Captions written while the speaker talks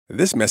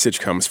This message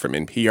comes from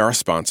NPR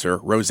sponsor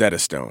Rosetta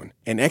Stone,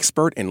 an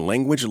expert in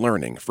language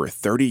learning for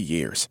 30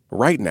 years.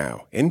 Right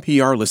now,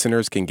 NPR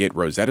listeners can get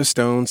Rosetta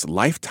Stone's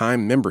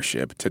lifetime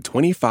membership to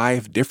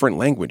 25 different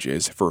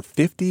languages for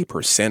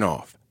 50%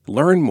 off.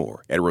 Learn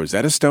more at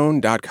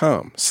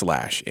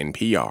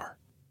rosettastone.com/NPR.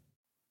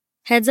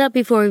 Heads up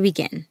before we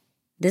begin.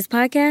 This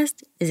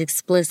podcast is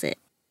explicit.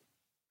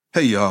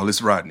 Hey, y'all,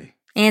 it's Rodney.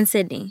 And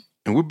Sydney.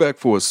 And we're back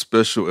for a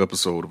special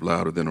episode of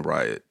Louder Than a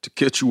Riot to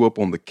catch you up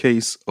on the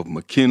case of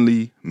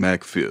McKinley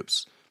Mac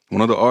Phipps, one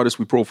of the artists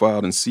we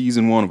profiled in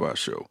season 1 of our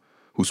show,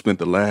 who spent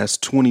the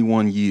last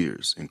 21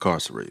 years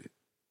incarcerated.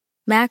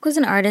 Mac was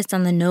an artist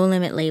on the No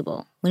Limit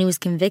label when he was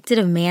convicted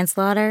of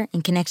manslaughter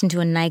in connection to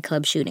a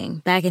nightclub shooting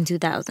back in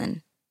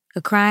 2000,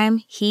 a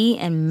crime he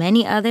and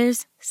many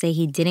others say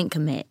he didn't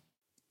commit.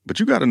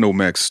 But you got to know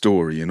Mac's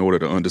story in order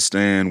to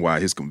understand why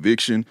his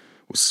conviction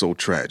was so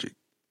tragic.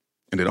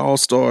 And it all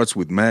starts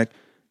with Mac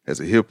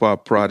as a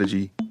hip-hop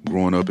prodigy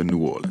growing up in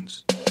New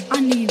Orleans. I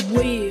need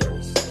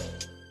wheels.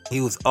 He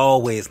was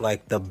always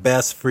like the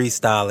best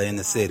freestyler in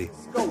the city.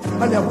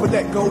 I never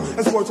let go.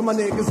 That's word to my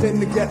niggas in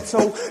the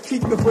ghetto.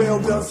 Keep the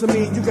real doesn't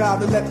mean you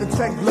gotta let the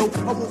tech blow.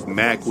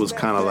 Mac was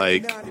kind of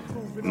like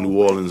New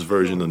Orleans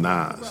version of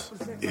Nas.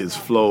 His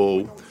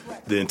flow,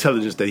 the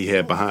intelligence that he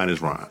had behind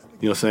his rhyme.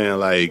 You know what I'm saying?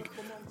 Like,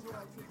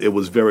 it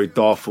was very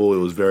thoughtful. It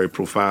was very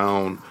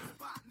profound.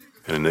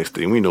 And the next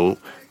thing we know,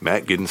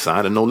 Mac getting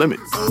signed to No Limit.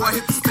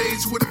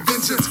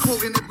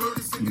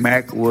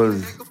 Mac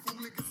was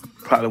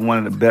probably one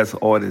of the best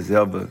artists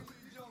ever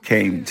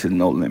came to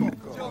No Limit.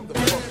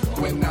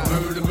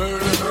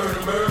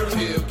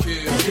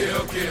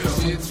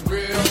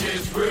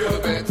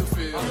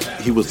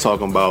 He was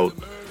talking about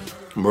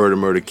murder,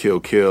 murder, kill,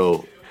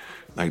 kill.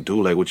 Like,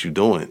 dude, like, what you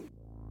doing?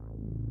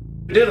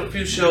 We did a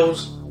few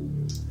shows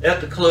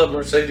at the Club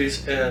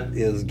Mercedes, and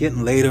it was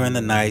getting later in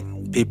the night.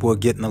 People were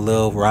getting a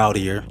little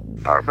rowdier.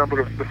 I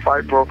remember the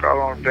fight broke out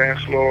on the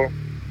dance floor.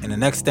 And the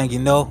next thing you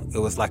know, it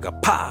was like a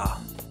pow.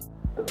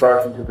 The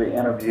person to be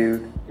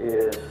interviewed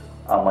is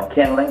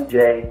McKinley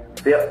J.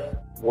 Phipps.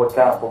 What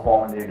kind of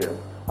performance do you do?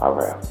 I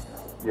rap.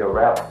 You're a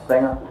rap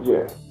singer?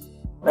 Yeah.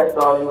 Next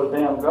all you with a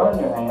damn gun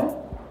in your hand,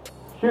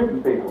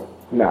 shooting people.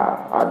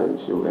 Nah, I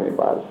didn't shoot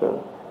anybody,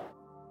 so.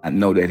 I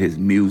know that his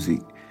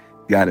music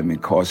got him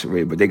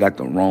incarcerated, but they got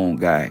the wrong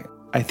guy.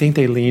 I think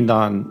they leaned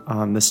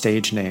on the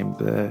stage name,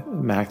 the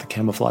Mac the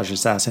Camouflage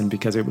Assassin,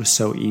 because it was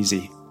so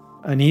easy.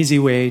 An easy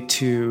way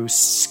to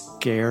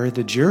scare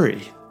the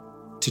jury,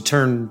 to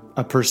turn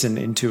a person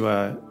into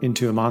a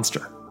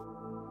monster.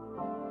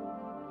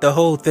 The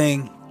whole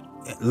thing,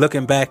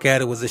 looking back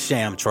at it, was a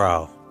sham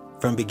trial,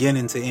 from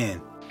beginning to end.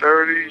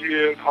 30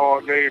 years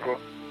hard labor.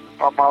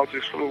 My mouth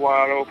just flew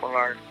wide open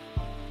like,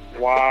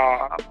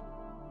 wow.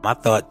 I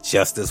thought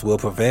justice will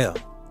prevail.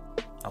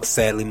 I was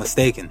sadly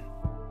mistaken.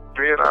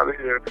 Being out of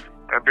here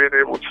and being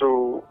able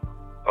to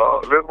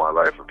live my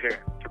life again,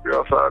 to be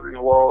outside these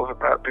walls and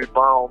not be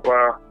bound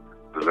by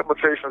the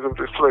limitations of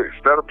this place,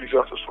 that'll be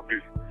justice for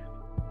me.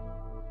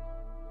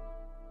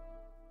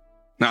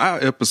 Now,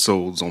 our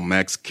episodes on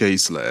Mac's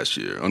case last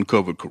year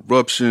uncovered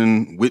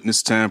corruption,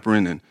 witness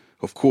tampering, and,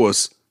 of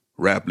course,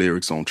 rap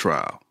lyrics on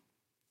trial.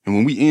 And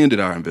when we ended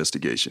our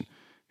investigation,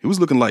 it was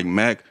looking like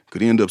Mac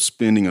could end up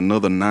spending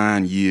another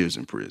 9 years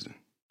in prison.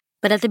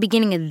 But at the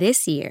beginning of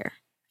this year,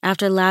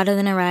 after Louder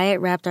Than a Riot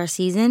wrapped our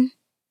season,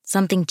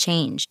 something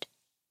changed.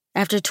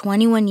 After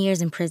 21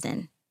 years in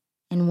prison,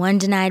 and one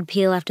denied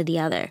appeal after the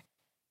other,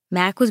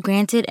 Mac was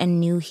granted a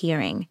new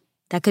hearing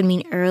that could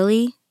mean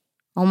early,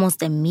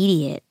 almost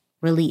immediate,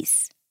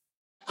 release.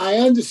 I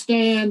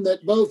understand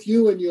that both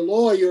you and your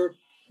lawyer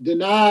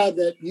deny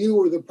that you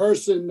were the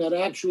person that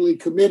actually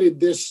committed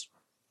this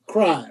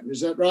crime.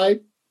 Is that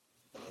right?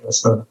 Yes,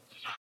 sir.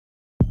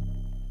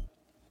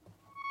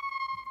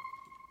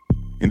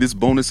 In this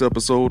bonus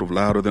episode of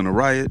Louder Than a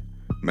Riot,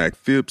 Mac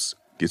Phipps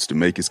gets to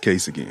make his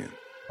case again.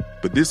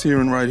 But this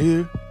hearing right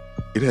here,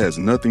 it has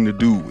nothing to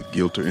do with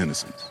guilt or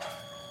innocence.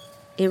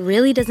 It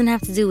really doesn't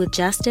have to do with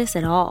justice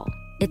at all.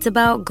 It's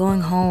about going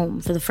home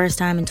for the first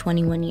time in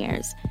 21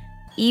 years,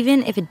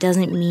 even if it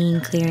doesn't mean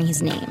clearing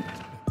his name.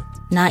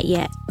 Not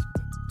yet.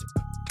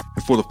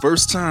 And for the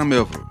first time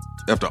ever,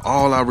 after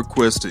all our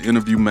requests to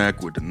interview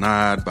Mac were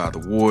denied by the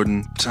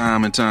warden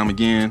time and time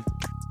again,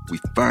 we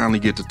finally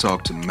get to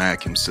talk to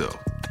Mac himself.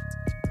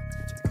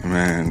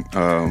 Man,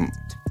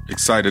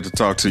 excited to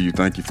talk to you.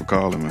 Thank you for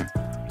calling, man.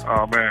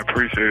 Oh, man,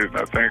 appreciate it.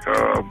 I think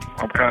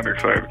I'm kind of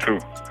excited, too.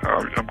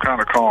 I'm kind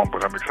of calm,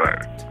 but I'm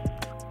excited.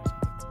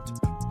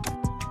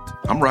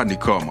 I'm Rodney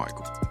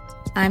Carmichael.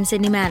 I'm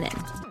Sydney Madden.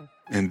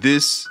 And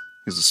this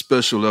is a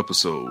special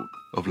episode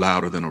of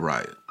Louder Than a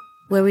Riot,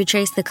 where we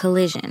trace the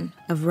collision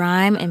of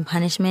rhyme and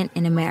punishment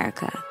in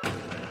America.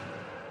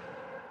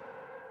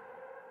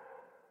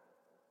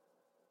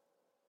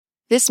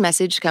 This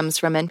message comes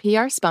from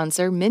NPR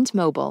sponsor Mint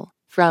Mobile.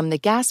 From the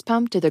gas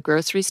pump to the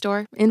grocery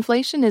store,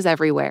 inflation is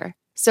everywhere.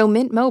 So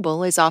Mint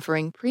Mobile is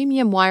offering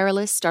premium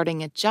wireless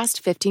starting at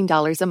just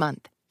 $15 a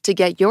month. To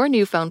get your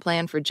new phone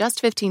plan for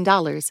just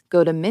 $15,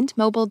 go to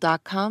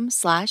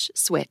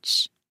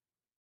mintmobile.com/switch.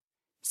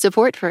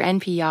 Support for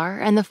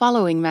NPR and the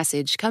following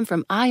message come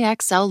from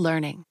IXL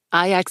Learning.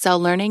 IXL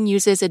Learning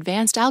uses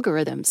advanced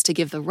algorithms to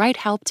give the right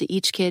help to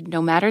each kid no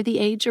matter the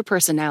age or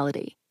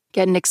personality.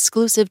 Get an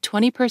exclusive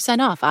 20%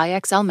 off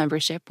IXL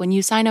membership when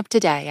you sign up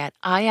today at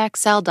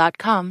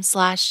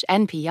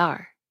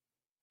IXL.com/NPR.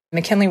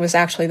 McKinley was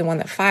actually the one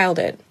that filed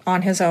it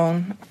on his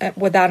own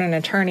without an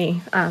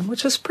attorney,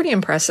 which was pretty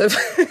impressive.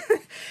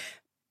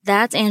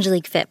 That's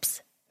Angelique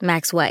Phipps,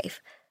 Mac's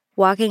wife,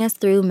 walking us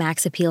through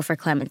Mac's appeal for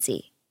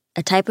clemency,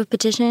 a type of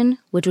petition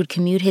which would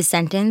commute his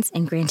sentence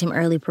and grant him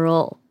early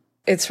parole.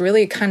 It's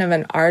really kind of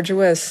an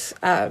arduous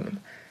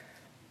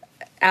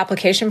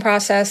application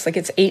process. Like,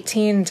 it's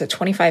 18 to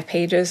 25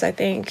 pages, I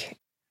think.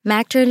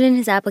 Mac turned in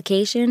his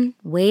application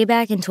way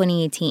back in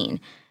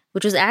 2018,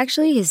 which was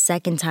actually his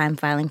second time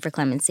filing for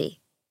clemency.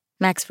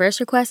 Mac's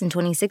first request in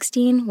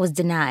 2016 was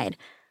denied,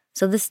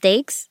 so the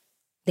stakes,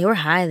 they were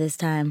high this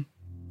time.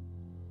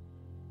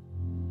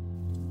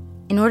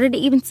 In order to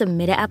even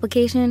submit an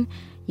application,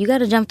 you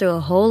gotta jump through a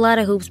whole lot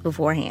of hoops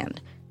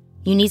beforehand.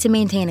 You need to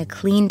maintain a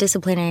clean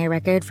disciplinary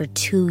record for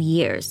 2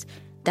 years.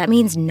 That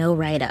means no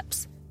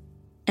write-ups.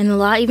 And the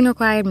law even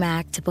required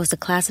Mac to post a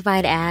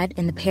classified ad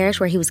in the parish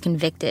where he was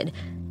convicted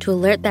to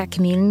alert that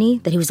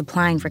community that he was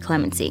applying for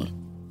clemency,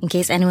 in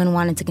case anyone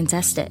wanted to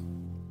contest it.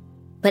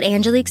 But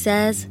Angelique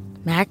says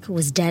Mac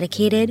was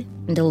dedicated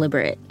and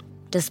deliberate,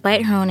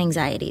 despite her own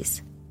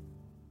anxieties.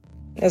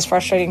 It's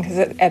frustrating because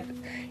at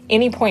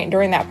any point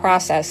during that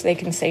process, they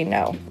can say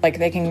no. Like,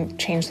 they can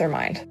change their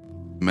mind.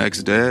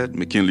 Mac's dad,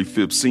 McKinley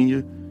Phipps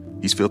Sr.,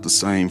 he's felt the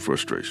same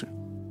frustration.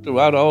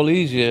 Throughout all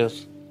these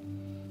years,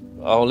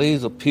 all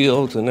these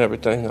appeals and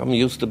everything, I'm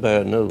used to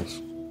bad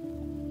news.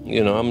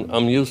 You know,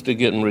 I'm used to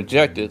getting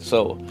rejected,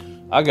 so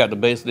I got to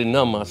basically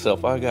numb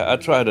myself. I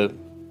try to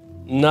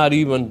not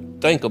even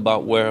think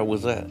about where I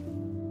was at.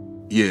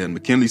 Yeah, and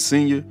McKinley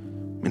Sr.,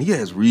 man, he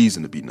has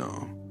reason to be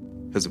numb.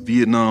 As a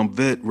Vietnam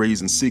vet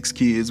raising 6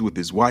 kids with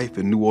his wife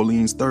in New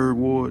Orleans' 3rd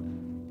Ward,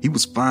 he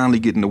was finally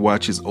getting to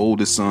watch his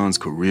oldest son's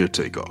career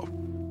take off,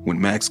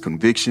 when Mac's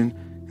conviction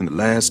in the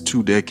last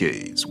 2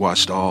 decades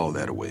washed all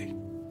that away.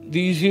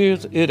 These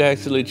years, it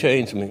actually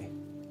changed me.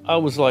 I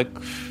was a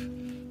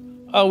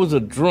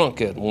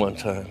drunk at one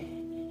time.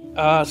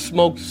 I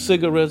smoked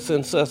cigarettes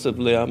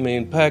incessantly. I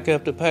mean, pack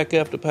after pack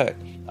after pack.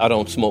 I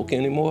don't smoke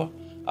anymore.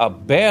 I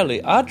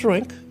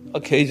drink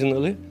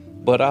occasionally,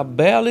 but I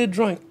barely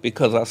drank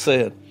because I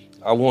said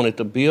I wanted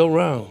to be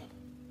around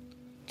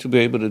to be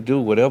able to do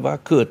whatever I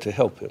could to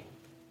help him.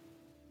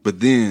 But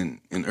then,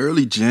 in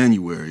early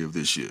January of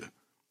this year,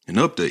 an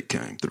update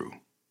came through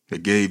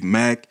that gave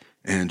Mac,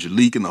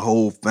 Angelique, and the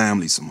whole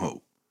family some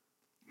hope.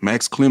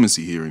 Mac's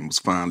clemency hearing was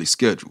finally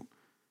scheduled.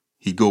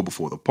 He'd go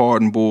before the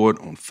pardon board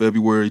on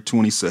February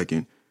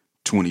 22nd,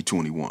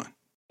 2021.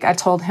 I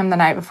told him the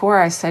night before,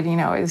 I said, you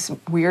know, as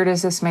weird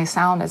as this may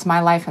sound, it's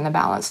my life in the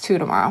balance too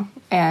tomorrow.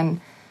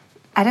 And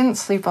I didn't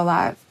sleep a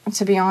lot.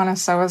 To be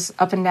honest, I was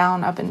up and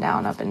down, up and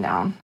down, up and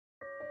down.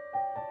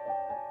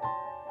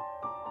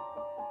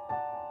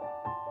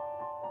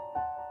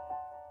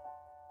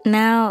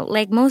 Now,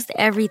 like most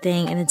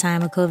everything in the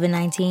time of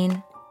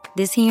COVID-19,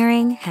 this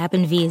hearing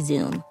happened via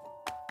Zoom.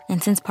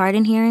 And since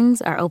pardon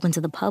hearings are open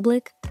to the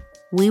public,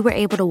 we were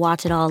able to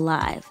watch it all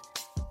live.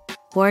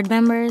 Board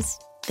members,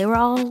 they were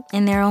all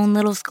in their own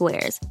little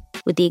squares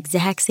with the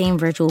exact same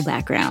virtual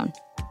background.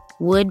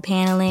 Wood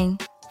paneling,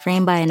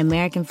 framed by an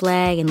American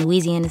flag and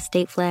Louisiana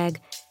state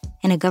flag,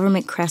 and a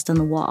government crest on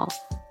the wall.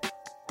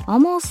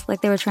 Almost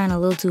like they were trying a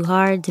little too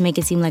hard to make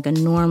it seem like a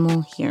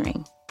normal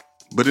hearing.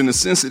 But in a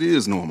sense, it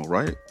is normal,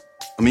 right?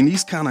 I mean,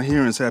 these kind of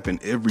hearings happen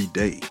every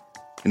day.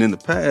 And in the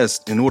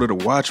past, in order to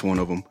watch one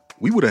of them,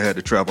 we would have had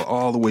to travel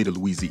all the way to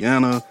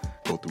Louisiana,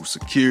 go through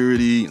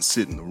security, and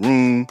sit in the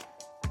room.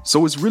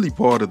 So it's really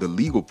part of the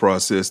legal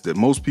process that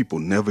most people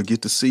never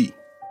get to see.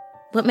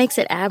 What makes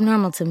it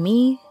abnormal to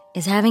me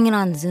is having it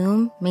on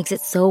Zoom makes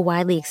it so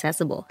widely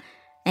accessible.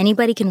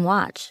 Anybody can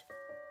watch,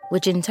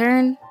 which in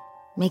turn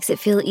makes it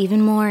feel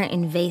even more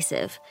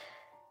invasive.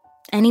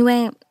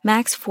 Anyway,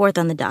 Mac's 4th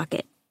on the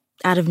docket,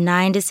 out of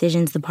 9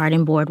 decisions the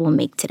pardon board will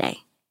make today.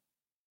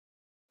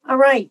 All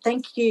right.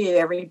 Thank you,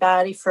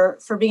 everybody, for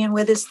being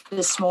with us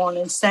this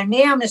morning. So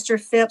now, Mr.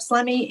 Phipps,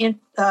 let me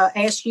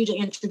ask you to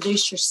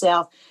introduce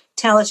yourself.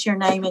 Tell us your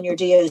name and your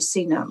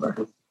DOC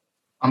number.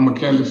 I'm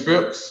McKinley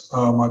Phipps.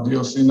 My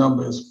DOC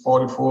number is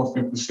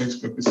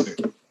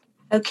 445656.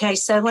 Okay,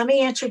 so let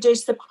me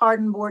introduce the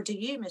pardon board to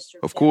you, Mr.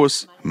 Of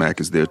course,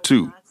 Mac is there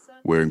too,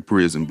 wearing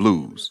prison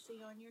blues.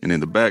 And in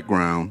the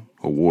background,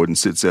 a warden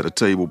sits at a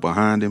table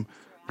behind him,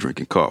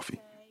 drinking coffee.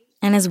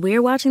 And as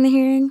we're watching the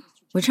hearing,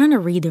 we're trying to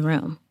read the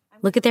room,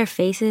 look at their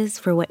faces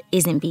for what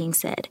isn't being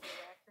said.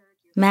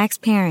 Mac's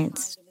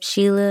parents,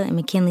 Sheila and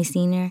McKinley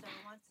Sr.,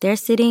 they're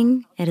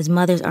sitting at his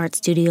mother's art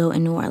studio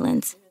in New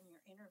Orleans.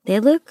 They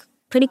look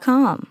pretty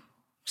calm,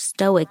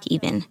 stoic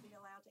even,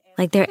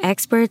 like they're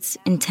experts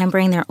in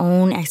tempering their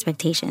own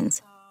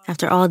expectations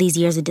after all these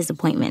years of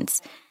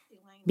disappointments.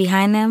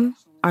 Behind them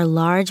are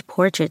large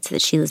portraits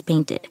that Sheila's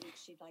painted.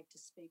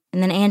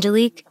 And then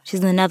Angelique,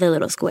 she's in another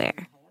little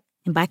square.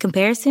 And by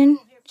comparison,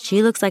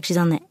 she looks like she's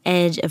on the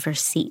edge of her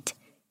seat.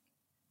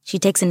 She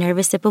takes a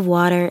nervous sip of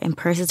water and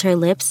purses her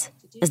lips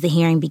as the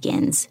hearing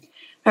begins.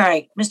 All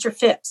right, Mr.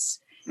 Phipps,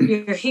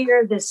 you're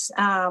here this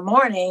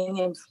morning,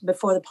 and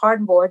before the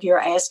pardon board, you're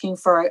asking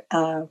for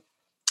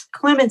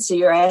clemency.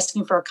 You're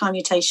asking for a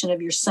commutation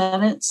of your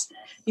sentence.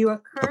 You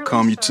are a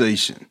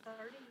commutation.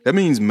 That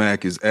means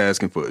Mac is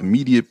asking for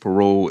immediate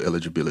parole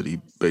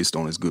eligibility based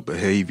on his good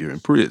behavior in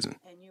prison.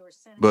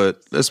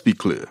 But let's be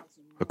clear.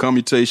 A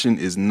commutation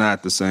is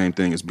not the same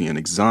thing as being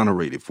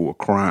exonerated for a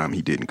crime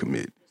he didn't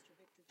commit.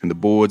 And the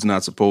board's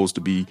not supposed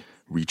to be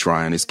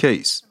retrying his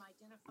case.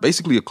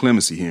 Basically, a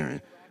clemency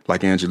hearing,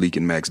 like Angelique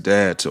and Mac's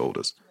dad told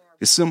us,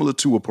 is similar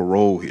to a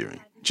parole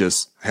hearing,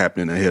 just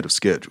happening ahead of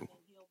schedule.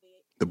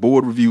 The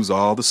board reviews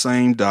all the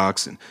same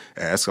docs and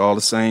asks all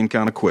the same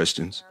kind of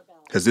questions.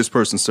 Has this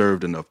person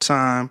served enough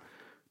time?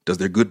 Does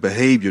their good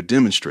behavior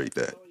demonstrate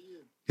that?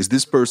 Is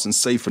this person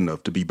safe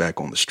enough to be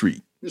back on the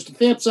street? Mr.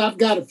 Phipps, I've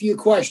got a few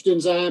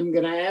questions I'm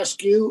going to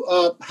ask you.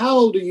 How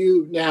old are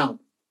you now?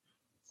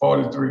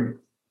 43.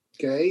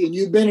 Okay, and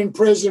you've been in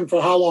prison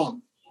for how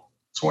long?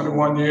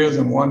 21 years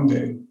and 1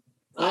 day.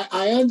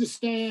 I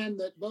understand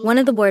that one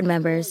of the board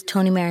members,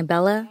 Tony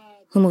Marabella,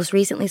 who most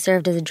recently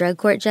served as a drug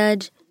court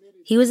judge,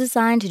 he was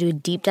assigned to do a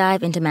deep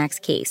dive into Mac's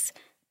case.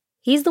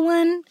 He's the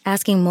one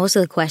asking most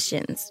of the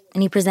questions,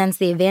 and he presents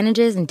the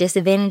advantages and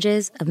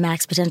disadvantages of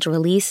Mac's potential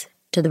release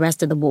to the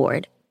rest of the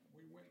board.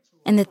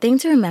 And the thing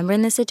to remember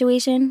in this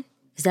situation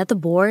is that the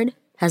board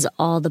has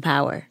all the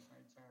power.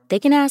 They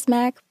can ask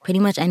Mac pretty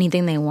much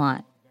anything they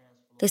want.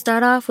 They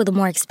start off with a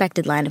more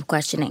expected line of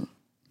questioning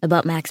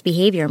about Mac's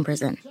behavior in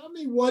prison. Tell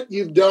me what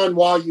you've done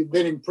while you've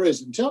been in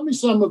prison. Tell me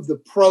some of the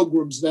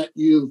programs that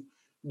you've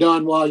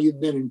done while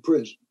you've been in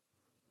prison.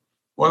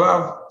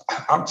 Well,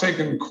 I've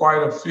taken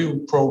quite a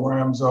few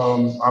programs.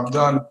 I've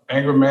done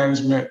anger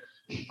management.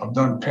 I've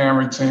done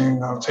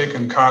parenting. I've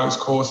taken college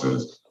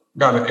courses,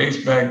 got an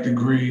HVAC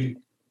degree.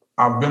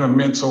 I've been a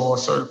mentor, a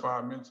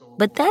certified mentor.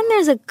 But then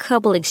there's a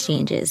couple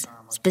exchanges,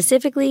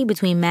 specifically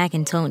between Mac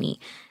and Tony,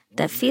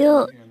 that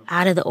feel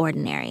out of the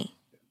ordinary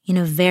in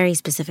a very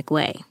specific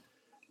way.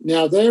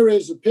 Now, there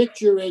is a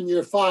picture in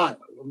your file.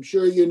 I'm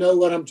sure you know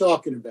what I'm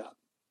talking about.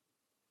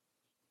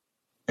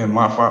 In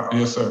my file?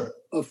 Yes, sir.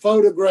 A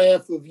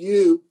photograph of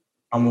you.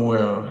 I'm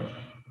aware of it.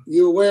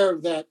 You're aware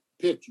of that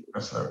picture?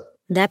 Yes, sir.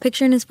 That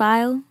picture in his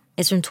file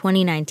is from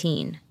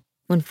 2019,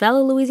 when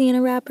fellow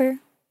Louisiana rapper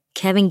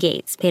Kevin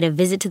Gates paid a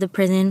visit to the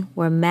prison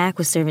where Mac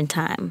was serving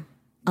time,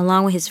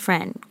 along with his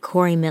friend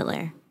Corey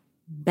Miller,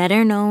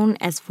 better known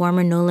as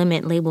former No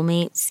Limit label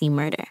mate C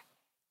Murder.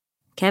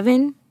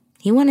 Kevin,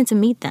 he wanted to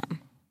meet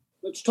them.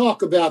 Let's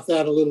talk about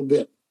that a little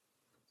bit.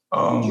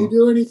 Did you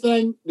do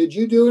anything? Did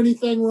you do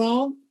anything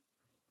wrong?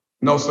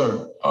 No,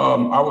 sir.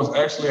 I was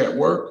actually at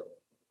work,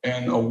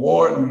 and a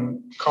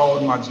warden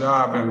called my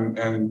job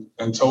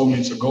and told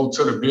me to go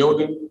to the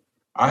building.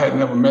 I had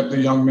never met the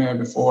young man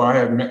before. I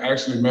had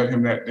actually met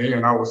him that day,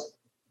 and I was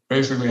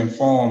basically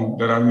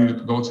informed that I needed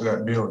to go to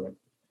that building,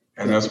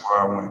 and that's where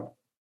I went.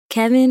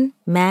 Kevin,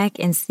 Mac,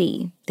 and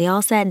C, they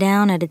all sat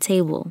down at a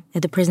table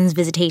at the prison's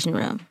visitation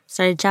room,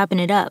 started chopping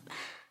it up.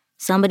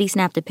 Somebody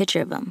snapped a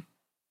picture of them.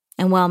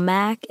 And while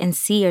Mac and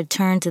C are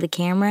turned to the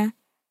camera,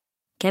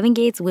 Kevin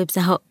Gates whips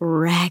out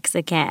racks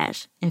of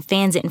cash and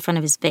fans it in front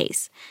of his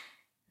face.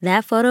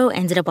 That photo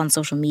ended up on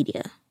social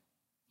media.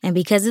 And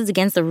because it's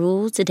against the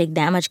rules to take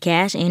that much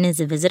cash in as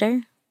a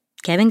visitor,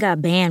 Kevin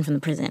got banned from the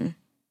prison.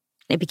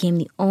 It became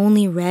the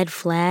only red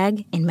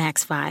flag in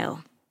Mac's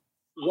file.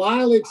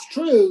 While it's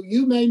true,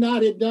 you may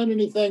not have done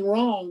anything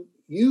wrong.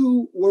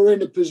 You were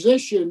in a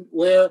position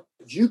where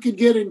you could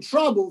get in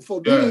trouble for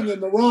being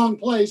in the wrong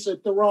place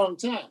at the wrong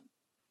time.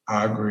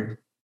 I agree.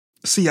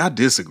 See, I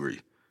disagree.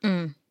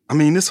 I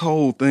mean, this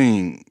whole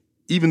thing,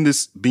 even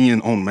this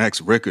being on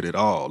Mac's record at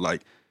all,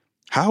 like,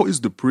 how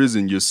is the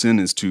prison you're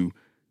sentenced to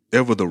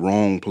ever the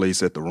wrong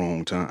place at the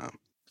wrong time?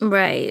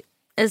 Right.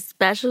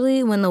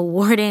 Especially when the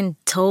warden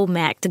told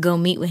Mac to go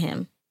meet with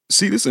him.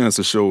 See, this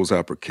answer shows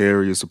how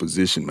precarious a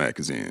position Mac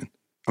is in.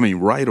 I mean,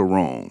 right or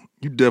wrong,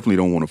 you definitely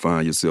don't want to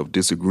find yourself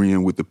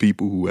disagreeing with the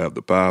people who have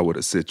the power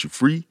to set you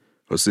free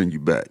or send you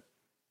back.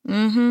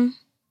 And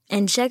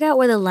check out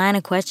where the line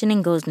of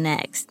questioning goes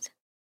next.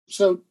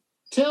 So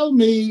tell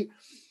me,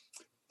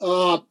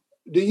 do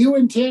you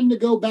intend to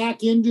go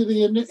back into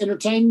the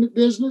entertainment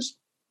business?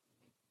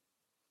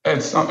 In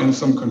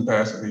some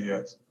capacity,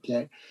 yes.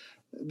 Okay.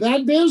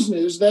 That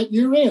business that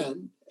you're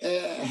in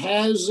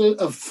has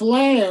a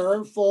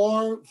flair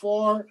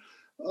for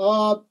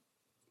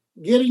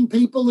getting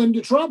people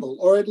into trouble,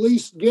 or at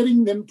least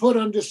getting them put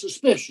under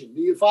suspicion.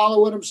 Do you follow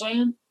what I'm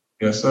saying?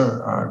 Yes,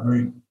 sir. I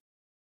agree.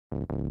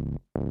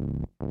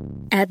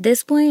 At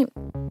this point,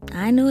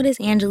 I notice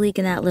Angelique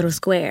in that little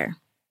square.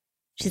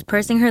 She's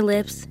pursing her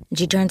lips, and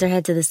she turns her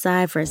head to the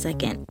side for a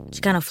second.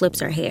 She kind of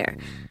flips her hair.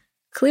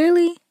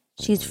 Clearly,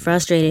 she's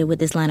frustrated with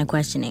this line of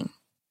questioning.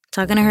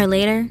 Talking to her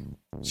later,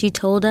 she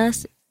told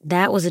us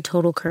that was a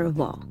total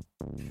curveball.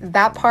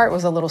 That part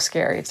was a little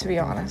scary, to be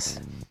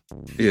honest.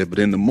 Yeah, but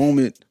in the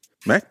moment,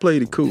 Mac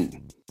played it cool.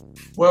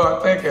 Well,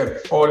 I think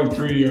at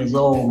 43 years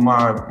old,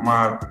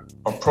 my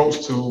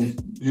approach to,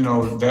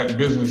 that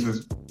business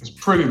is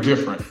pretty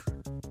different.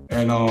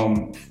 And,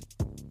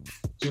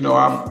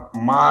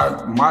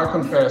 my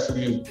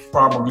capacity is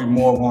probably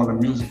more on the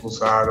musical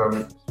side of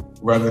it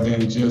rather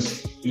than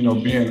just,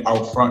 being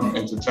out front and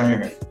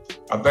entertaining.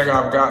 I think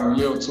I've gotten a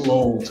little too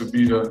old to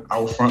be the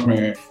out front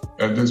man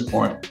at this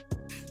point.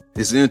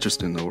 It's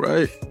interesting though,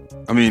 right?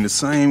 I mean, the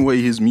same way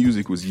his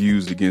music was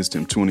used against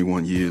him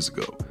 21 years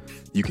ago,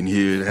 you can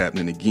hear it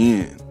happening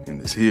again in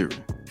this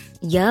hearing.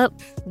 Yup,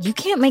 you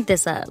can't make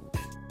this up.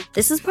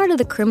 This is part of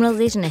the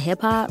criminalization of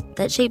hip-hop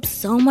that shaped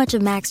so much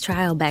of Mac's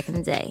trial back in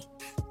the day,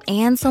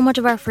 and so much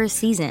of our first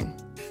season.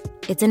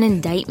 It's an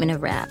indictment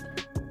of rap.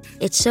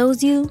 It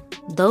shows you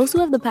those who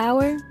have the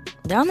power,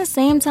 they're on the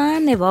same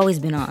time they've always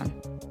been on.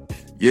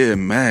 Yeah,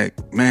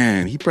 Mac,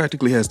 man, he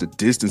practically has to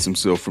distance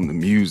himself from the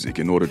music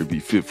in order to be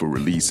fit for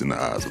release in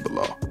the eyes of the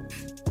law.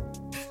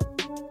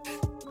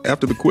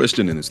 After the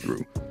questioning is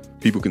through,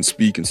 people can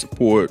speak in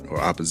support or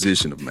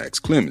opposition of Mac's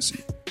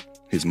clemency.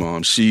 His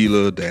mom,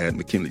 Sheila, dad,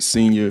 McKinley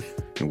Sr.,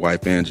 and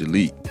wife,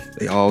 Angelique,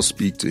 they all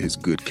speak to his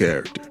good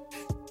character.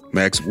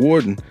 Mac's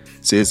warden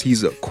says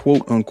he's a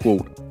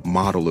quote-unquote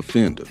model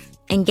offender.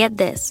 And get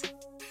this,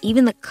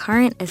 even the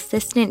current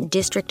assistant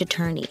district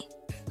attorney,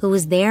 who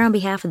was there on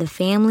behalf of the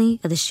family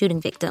of the shooting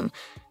victim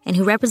and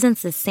who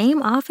represents the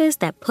same office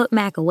that put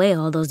Mac away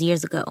all those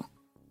years ago.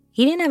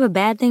 He didn't have a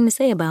bad thing to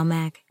say about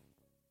Mac.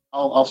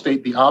 I'll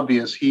state the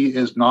obvious. He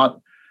is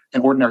not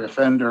an ordinary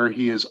offender.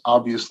 He is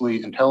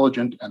obviously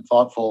intelligent and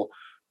thoughtful.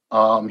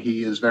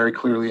 He is very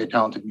clearly a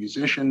talented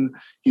musician.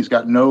 He's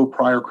got no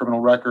prior criminal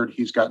record.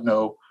 He's got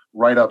no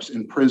write-ups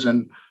in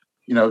prison.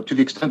 To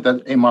the extent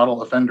that a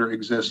model offender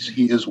exists,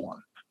 he is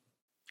one.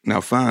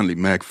 Now finally,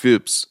 Mac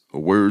Phipps, a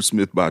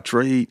wordsmith by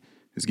trade,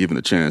 is given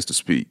a chance to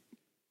speak.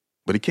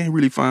 But he can't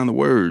really find the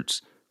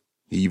words.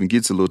 He even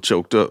gets a little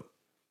choked up.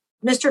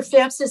 Mr.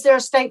 Phipps, is there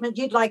a statement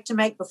you'd like to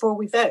make before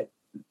we vote?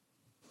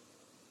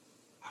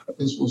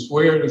 This was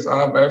weird as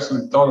I've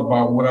actually thought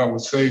about what I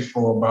would say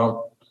for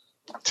about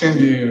 10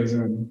 years.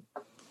 And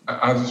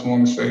I just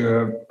want to say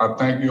that I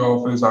thank you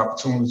all for this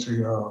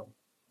opportunity. No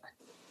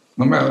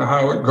matter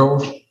how it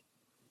goes.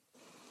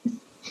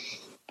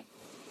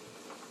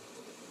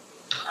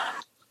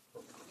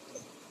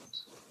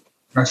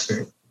 That's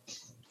it.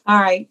 All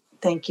right.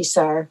 Thank you,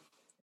 sir.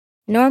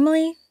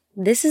 Normally,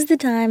 this is the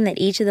time that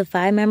each of the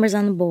 5 members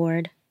on the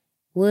board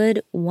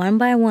would, one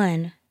by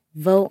one,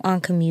 vote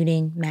on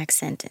commuting Mac's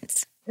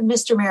sentence.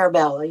 Mr.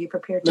 Marabella, are you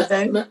prepared to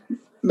vote?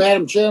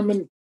 Madam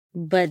Chairman.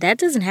 But that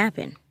doesn't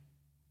happen.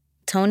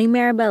 Tony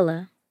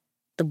Marabella,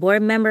 the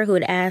board member who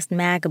had asked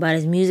Mac about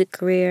his music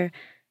career,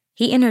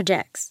 he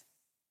interjects.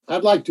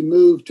 I'd like to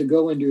move to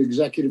go into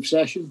executive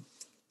session.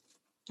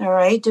 All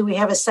right. Do we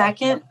have a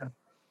second?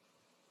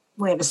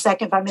 We have a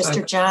second by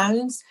Mr.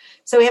 Jones.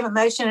 So we have a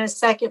motion and a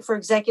second for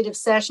executive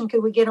session.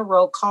 Could we get a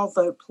roll call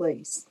vote,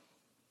 please?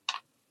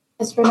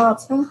 Ms.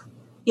 Renatson?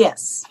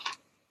 Yes.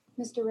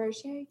 Mr.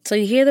 Roche? So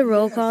you hear the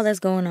roll call that's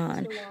going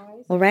on.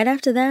 Well, right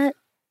after that,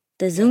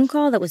 the Zoom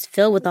call that was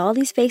filled with all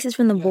these faces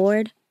from the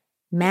board,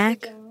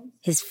 Mac,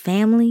 his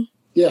family.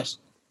 Yes.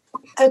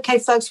 Okay,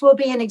 folks, we'll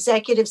be in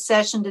executive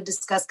session to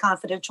discuss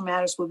confidential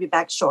matters. We'll be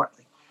back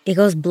shortly. It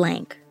goes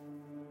blank.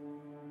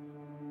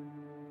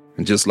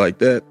 And just like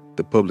that,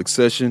 the public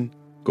session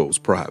goes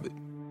private.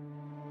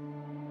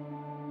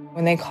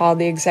 When they called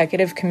the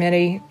executive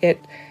committee,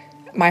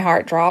 my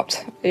heart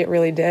dropped. It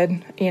really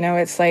did.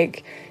 It's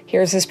like,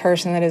 here's this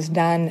person that has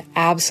done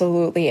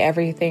absolutely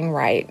everything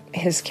right.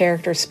 His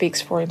character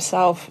speaks for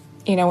himself.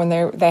 When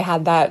they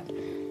had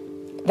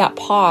that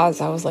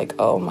pause, I was like,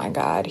 oh my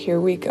God, here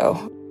we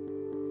go.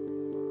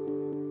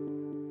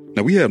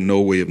 Now, we have no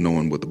way of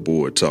knowing what the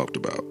board talked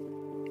about,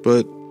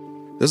 but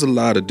there's a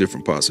lot of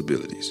different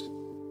possibilities.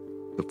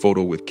 The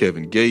photo with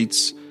Kevin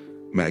Gates,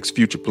 Mac's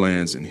future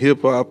plans in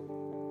hip-hop,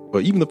 or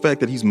even the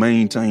fact that he's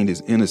maintained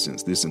his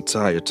innocence this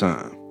entire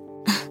time.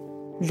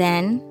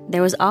 Then,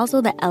 there was also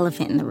the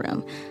elephant in the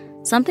room,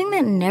 something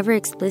that never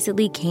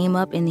explicitly came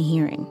up in the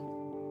hearing.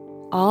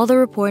 All the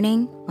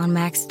reporting on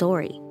Mac's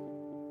story.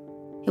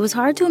 It was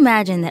hard to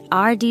imagine that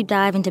our deep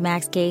dive into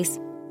Mac's case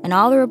and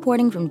all the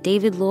reporting from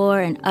David Lohr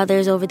and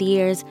others over the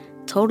years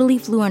totally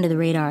flew under the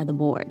radar of the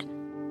board.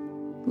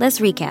 Let's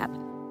recap.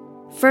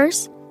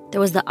 First, there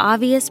was the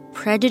obvious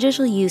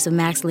prejudicial use of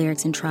Mac's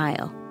lyrics in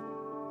trial.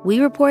 We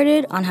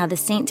reported on how the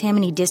St.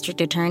 Tammany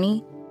district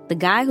attorney, the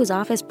guy whose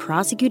office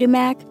prosecuted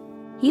Mac,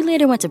 he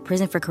later went to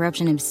prison for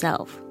corruption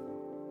himself.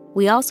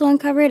 We also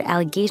uncovered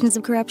allegations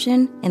of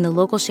corruption in the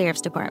local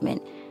sheriff's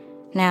department.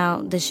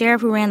 Now, the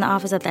sheriff who ran the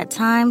office at that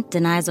time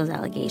denies those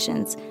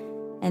allegations.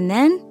 And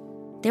then,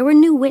 there were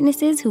new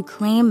witnesses who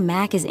claim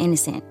Mac is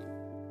innocent.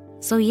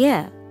 So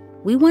yeah,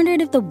 we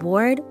wondered if the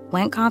board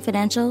went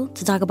confidential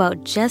to talk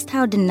about just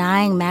how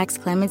denying Mac's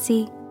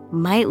clemency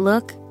might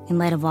look in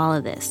light of all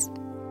of this.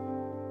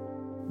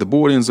 The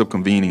board ends up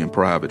convening in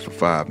private for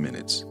 5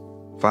 minutes.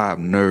 5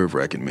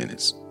 nerve-wracking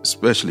minutes,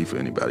 especially for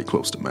anybody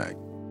close to Mac.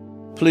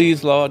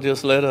 Please, Lord,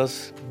 just let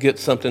us get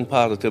something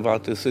positive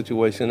out of this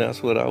situation.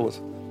 That's what I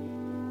was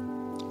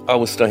I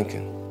was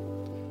thinking.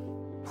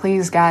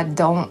 Please, God,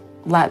 don't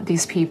let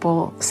these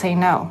people say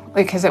no,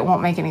 because it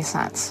won't make any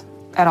sense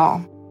at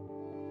all.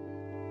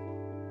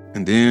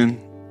 And then,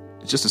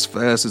 just as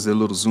fast as their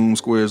little Zoom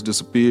squares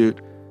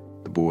disappeared,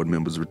 the board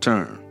members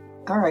returned.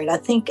 All right, I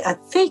think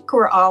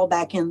we're all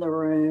back in the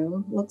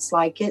room. Looks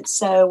like it.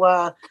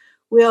 So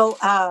we'll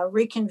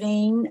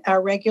reconvene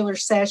our regular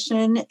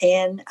session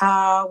and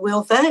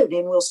we'll vote.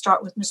 And we'll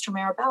start with Mr.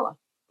 Marabella.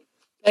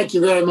 Thank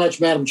you very much,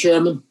 Madam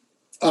Chairman.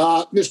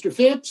 Mr.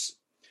 Phipps,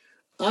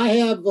 I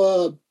have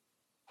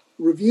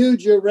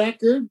reviewed your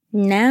record.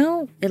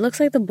 Now it looks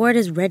like the board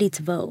is ready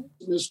to vote.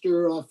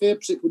 Mr.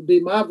 Phipps, it would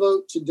be my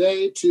vote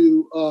today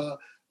to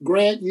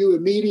grant you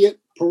immediate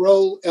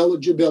parole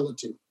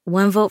eligibility.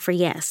 1 vote for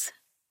yes,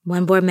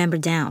 1 board member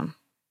down.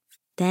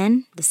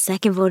 Then the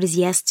second vote is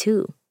yes,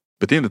 too.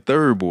 But then the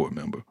third board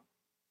member,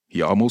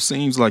 he almost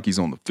seems like he's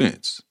on the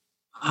fence.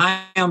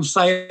 I am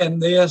saying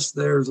this.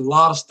 There's a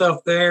lot of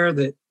stuff there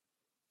that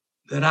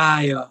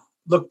I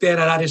looked at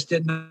it. I just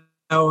didn't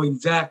know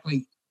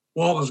exactly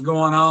what was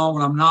going on.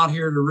 But I'm not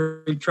here to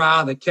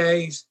retry the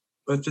case.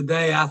 But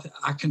today I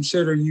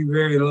consider you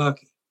very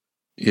lucky.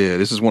 Yeah,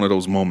 this is one of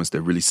those moments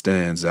that really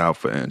stands out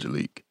for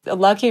Angelique.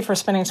 Lucky for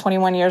spending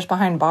 21 years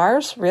behind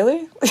bars?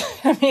 Really?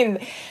 I mean,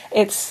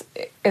 it's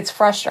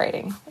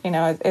frustrating. You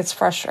know, it's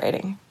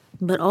frustrating.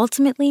 But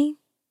ultimately,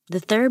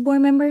 the third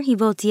board member, he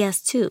votes yes,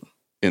 too.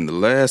 In the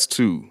last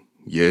two,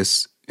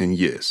 yes and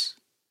yes,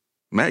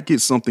 Matt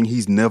gets something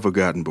he's never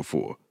gotten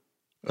before,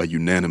 a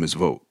unanimous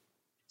vote.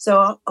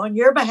 So on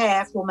your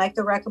behalf, we'll make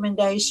the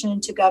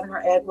recommendation to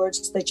Governor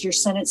Edwards that your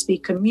sentence be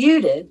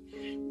commuted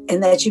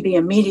and that you be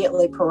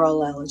immediately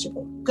parole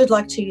eligible. Good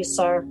luck to you,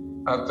 sir.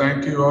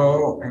 Thank you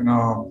all, and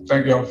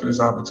thank you all for this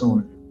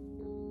opportunity.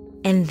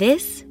 And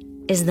this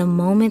is the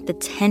moment the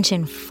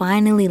tension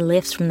finally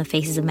lifts from the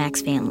faces of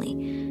Mac's family.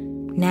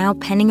 Now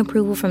pending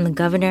approval from the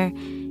governor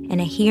and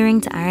a hearing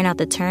to iron out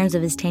the terms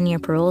of his 10-year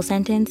parole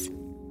sentence,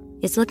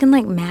 it's looking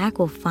like Mac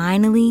will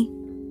finally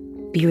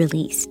be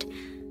released.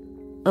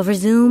 Over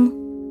Zoom,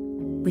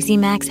 we see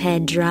Mac's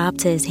head drop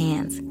to his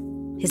hands.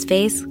 His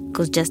face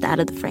goes just out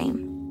of the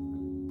frame.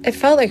 It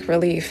felt like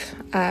relief.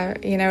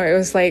 It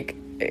was like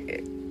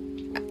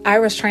I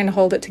was trying to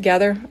hold it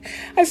together.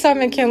 I saw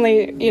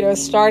McKinley,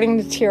 starting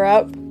to tear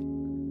up.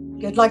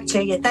 Good luck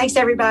to you. Thanks,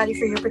 everybody,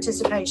 for your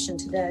participation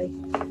today.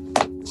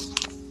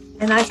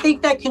 And I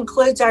think that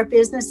concludes our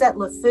business at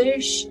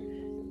Lafourche.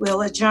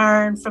 We'll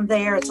adjourn from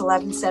there. It's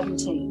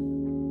 11:17.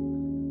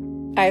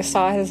 I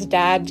saw his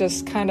dad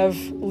just kind of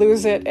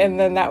lose it, and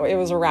then it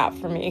was a wrap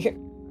for me.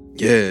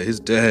 Yeah, his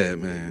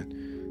dad, man.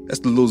 That's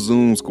the little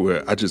Zoom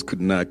square I just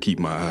could not keep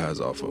my eyes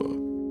off of.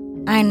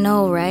 I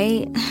know,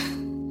 right?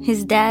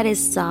 His dad is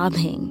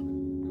sobbing.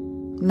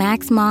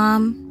 Mac's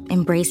mom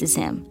embraces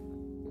him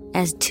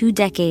as 2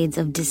 decades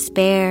of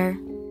despair,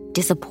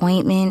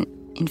 disappointment,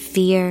 and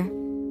fear,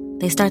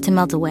 they start to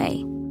melt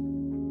away.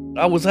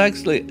 I was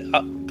actually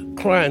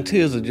crying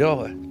tears of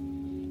joy.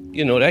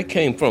 That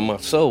came from my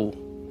soul.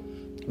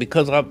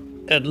 Because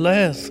at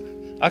last,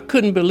 I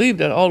couldn't believe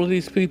that all of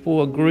these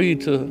people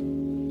agreed to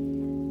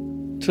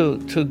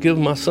give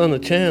my son a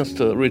chance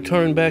to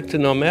return back to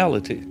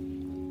normality.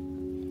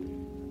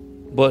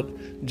 But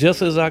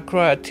just as I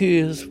cried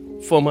tears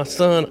for my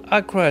son,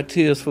 I cried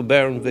tears for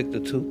Baron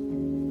Victor too,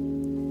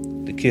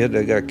 the kid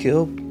that got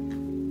killed.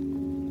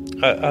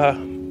 I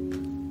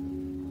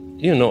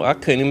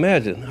can't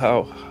imagine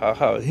how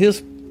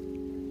his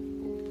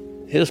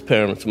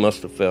parents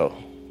must have felt.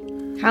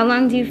 How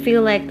long do you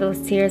feel like those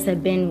tears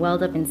have been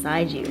welled up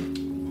inside you?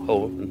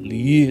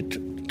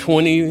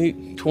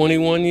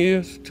 21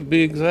 years to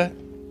be exact.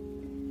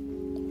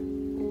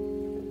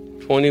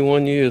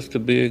 21 years to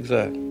be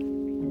exact.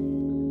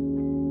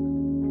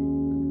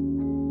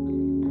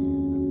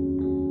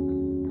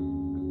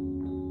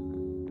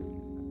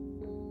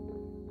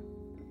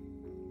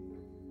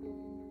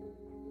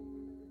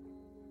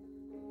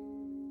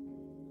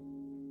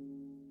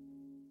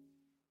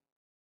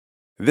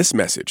 This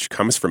message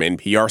comes from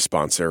NPR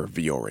sponsor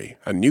Vuori,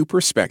 a new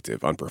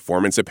perspective on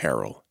performance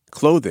apparel.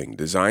 Clothing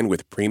designed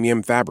with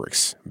premium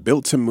fabrics,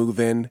 built to move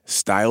in,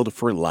 styled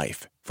for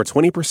life. For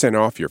 20%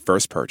 off your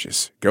first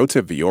purchase, go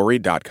to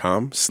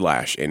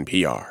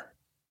vuori.com/NPR.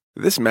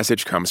 This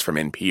message comes from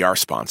NPR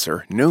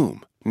sponsor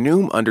Noom.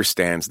 Noom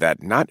understands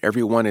that not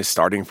everyone is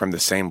starting from the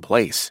same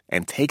place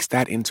and takes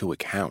that into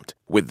account.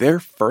 With their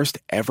first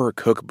ever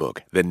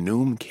cookbook, The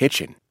Noom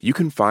Kitchen, you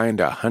can find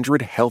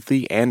 100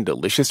 healthy and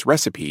delicious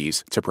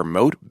recipes to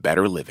promote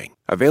better living.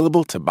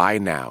 Available to buy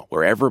now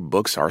wherever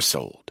books are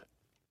sold.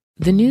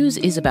 The news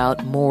is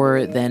about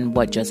more than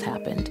what just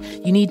happened.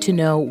 You need to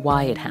know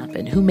why it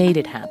happened, who made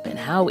it happen,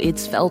 how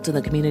it's felt in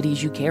the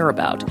communities you care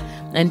about.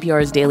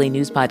 NPR's daily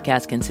news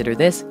podcast, Consider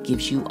This,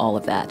 gives you all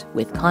of that,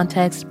 with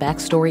context,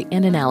 backstory,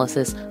 and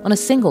analysis on a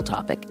single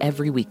topic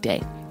every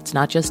weekday. It's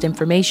not just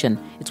information,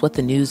 it's what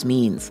the news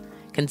means.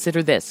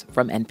 Consider This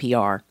from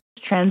NPR.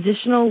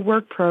 Transitional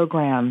Work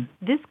Program.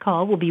 This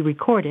call will be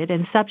recorded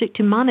and subject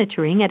to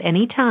monitoring at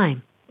any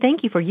time.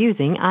 Thank you for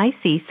using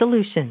IC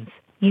Solutions.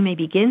 You may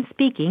begin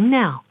speaking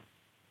now.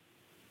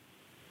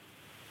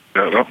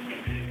 Hello.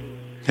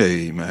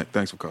 Hey, Mac.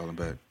 Thanks for calling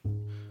back.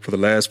 For the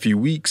last few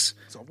weeks,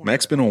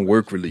 Mac's been on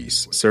work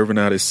release, serving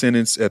out his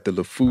sentence at the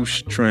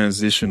Lafourche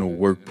Transitional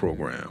Work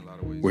Program,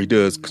 where he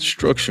does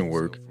construction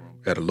work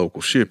at a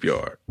local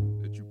shipyard.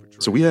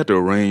 So we had to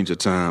arrange a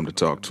time to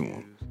talk to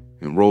him,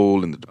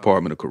 enroll in the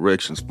Department of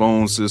Corrections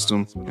phone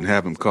system, and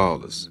have him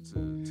call us.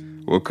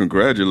 Well,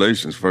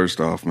 congratulations, first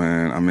off,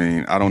 man. I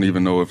mean, I don't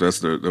even know if that's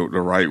the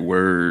right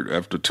word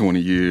after 20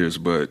 years,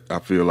 but I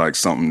feel like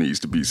something needs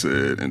to be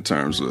said in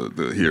terms of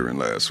the hearing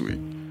last week.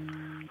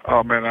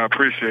 Oh, man, I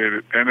appreciate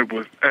it. And it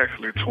was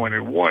actually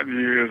 21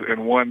 years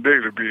and 1 day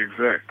to be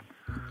exact.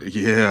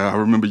 Yeah, I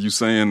remember you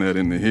saying that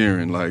in the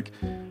hearing. Like,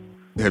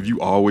 have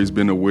you always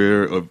been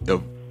aware of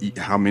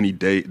how many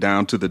days,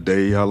 down to the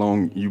day, how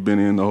long you've been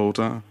in the whole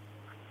time?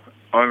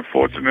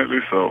 Unfortunately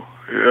so,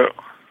 yeah.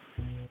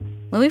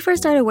 When we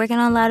first started working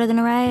on Louder Than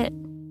a Riot,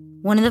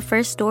 one of the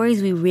first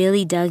stories we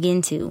really dug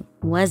into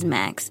was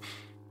Max.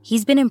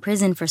 He's been in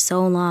prison for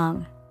so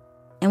long.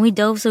 And we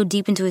dove so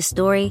deep into his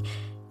story,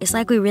 it's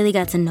like we really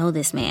got to know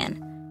this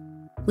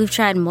man. We've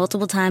tried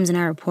multiple times in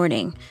our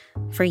reporting,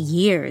 for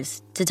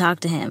years, to talk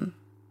to him.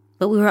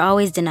 But we were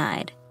always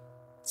denied.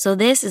 So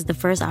this is the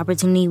first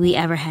opportunity we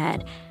ever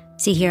had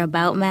to hear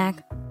about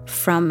Mac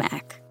from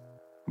Mac.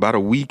 About a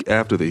week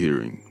after the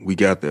hearing, we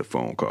got that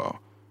phone call.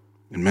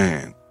 And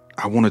man,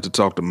 I wanted to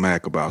talk to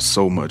Mac about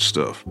so much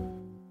stuff.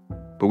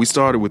 But we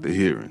started with the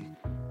hearing.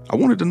 I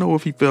wanted to know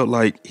if he felt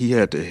like he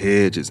had to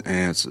hedge his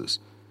answers,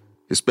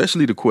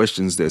 especially the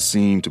questions that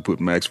seemed to put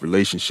Mac's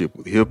relationship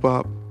with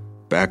hip-hop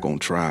back on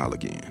trial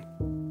again.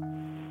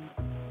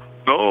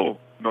 No,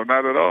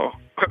 not at all.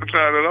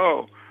 Not at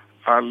all.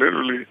 I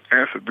literally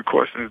answered the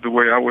questions the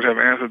way I would have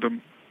answered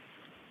them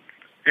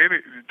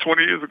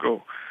 20 years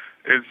ago.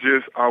 It's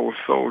just I was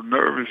so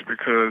nervous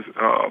because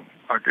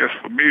I guess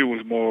for me it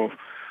was more of,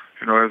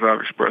 as I've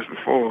expressed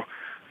before,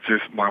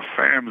 just my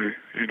family,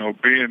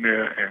 being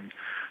there. And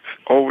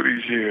over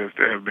these years,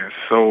 there have been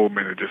so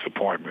many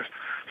disappointments.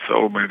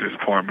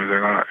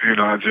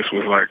 And I just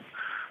was like,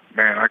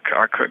 man,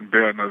 I couldn't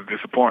bear another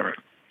disappointment.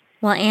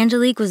 While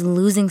Angelique was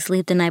losing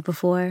sleep the night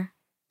before,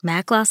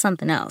 Mac lost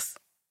something else.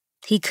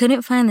 He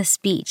couldn't find the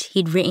speech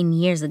he'd written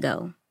years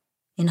ago,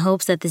 in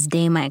hopes that this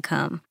day might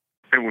come.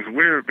 It was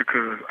weird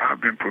because I've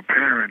been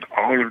preparing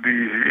all of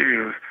these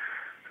years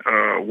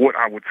what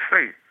I would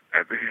say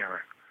at the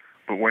hearing.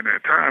 But when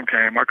that time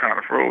came, I kind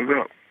of froze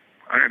up.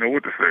 I didn't know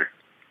what to say.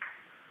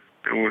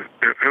 It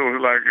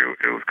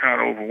was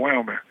kind of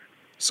overwhelming.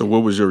 So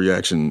what was your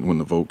reaction when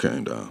the vote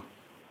came down?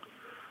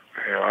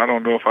 Hell, I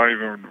don't know if I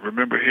even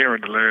remember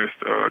hearing the last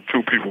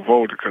two people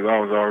voted because I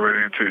was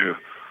already in tears.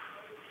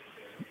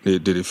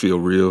 Did it feel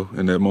real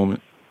in that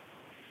moment?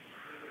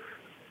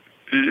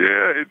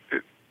 Yeah,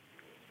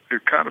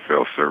 it kind of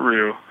felt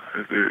surreal,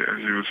 as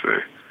you would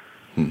say.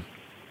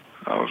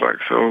 I was like,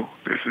 so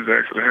this is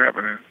actually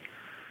happening.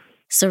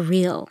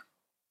 Surreal.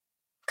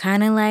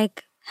 Kind of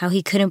like how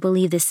he couldn't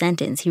believe the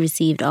sentence he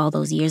received all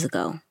those years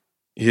ago.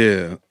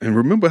 Yeah, and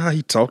remember how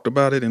he talked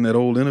about it in that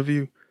old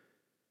interview?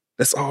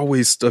 That's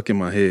always stuck in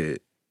my head.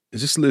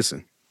 Just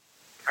listen.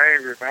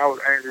 Angry, man. I was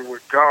angry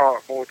with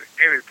God more than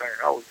anything.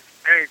 I was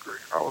angry.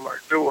 I was like,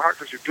 dude, how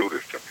could you do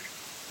this to me?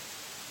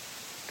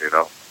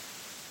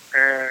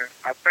 And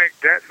I think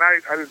that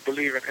night I didn't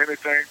believe in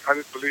anything. I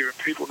didn't believe in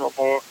people no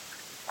more.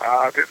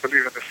 I didn't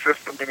believe in the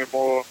system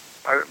anymore.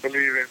 I didn't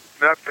believe in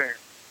nothing.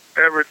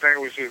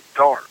 Everything was just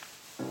dark.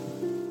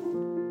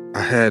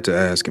 I had to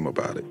ask him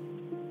about it.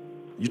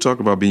 You talk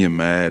about being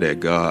mad at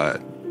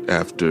God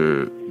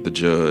after the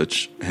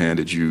judge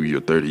handed you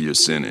your 30-year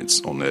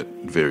sentence on that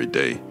very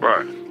day.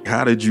 Right.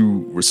 How did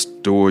you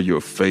restore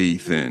your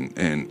faith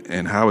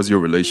and how has your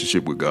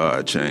relationship with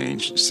God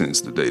changed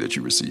since the day that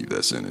you received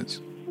that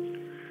sentence?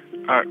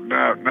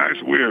 Now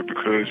it's weird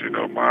because,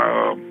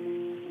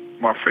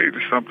 my faith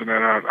is something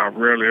that I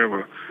rarely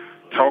ever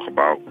talk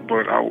about,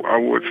 but I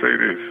would say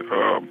this.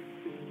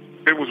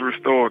 It was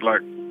restored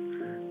like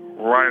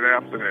right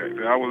after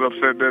that. I was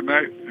upset that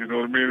night. You know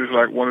what I mean? It's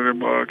like one of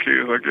them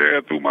kids like, yeah,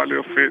 I threw my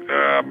little fit.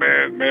 I'm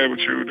mad with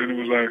you. Then it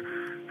was like,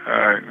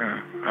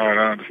 all right,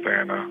 I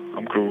understand now.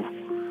 I'm cool.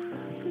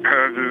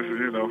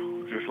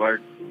 Just like,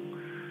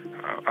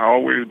 I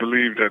always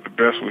believed that the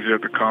best was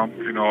yet to come.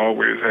 I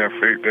always have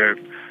faith that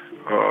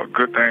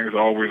good things are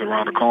always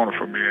around the corner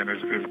for me, and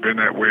it's been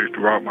that way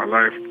throughout my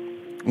life.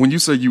 When you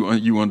say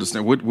you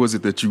understand, what was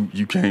it that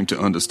you came to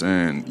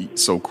understand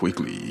so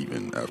quickly,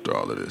 even after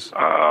all of this?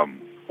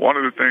 One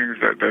of the things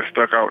that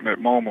stuck out in that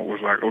moment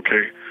was like,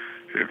 okay,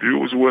 if you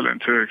was willing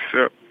to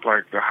accept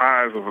like the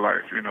highs of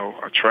life,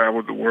 I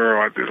traveled the world,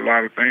 I did a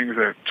lot of things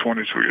at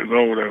 22 years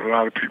old that a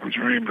lot of people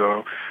dreamed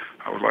of.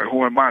 I was like,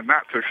 who am I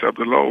not to accept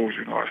the lows?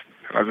 And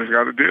I just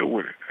got to deal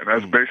with it. And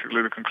that's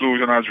basically the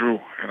conclusion I drew,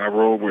 and I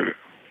rolled with it.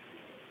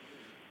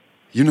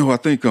 I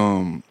think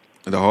the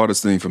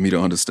hardest thing for me to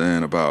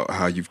understand about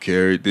how you've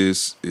carried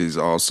this is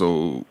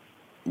also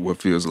what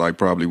feels like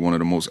probably one of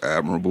the most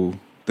admirable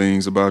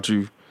things about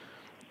you.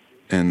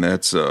 And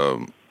that's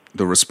the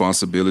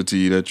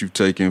responsibility that you've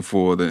taken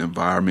for the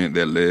environment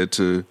that led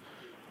to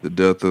the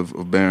death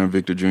of Baron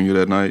Victor Jr.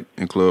 that night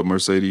in Club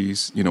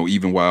Mercedes,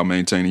 even while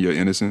maintaining your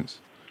innocence.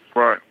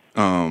 Right.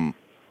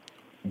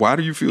 Why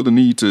do you feel the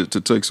need to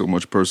take so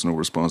much personal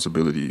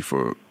responsibility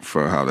for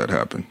how that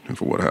happened and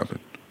for what happened?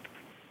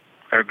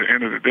 At the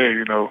end of the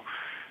day,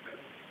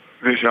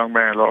 this young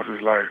man lost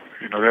his life.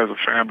 There's a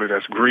family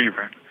that's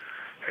grieving,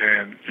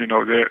 and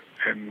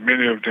and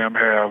many of them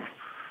have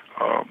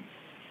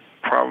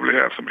probably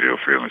have some ill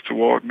feelings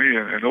toward me,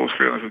 and those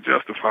feelings are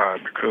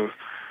justified because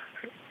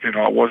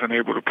I wasn't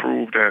able to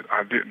prove that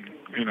I didn't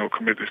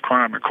commit this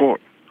crime in court.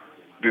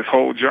 This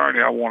whole journey,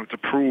 I wanted to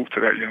prove to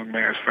that young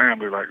man's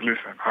family, like,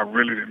 listen, I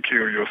really didn't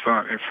kill your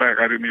son. In fact,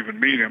 I didn't even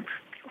meet him.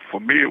 For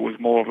me, it was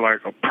more of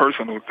like a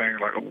personal thing,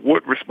 like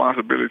what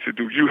responsibility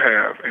do you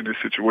have in this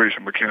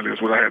situation, McKinley,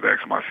 is what I had to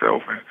ask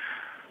myself. And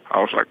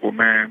I was like, well,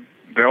 man,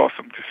 there are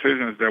some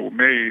decisions that were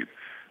made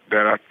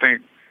that I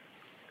think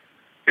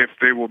if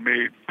they were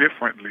made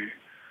differently,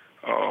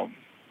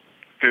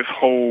 the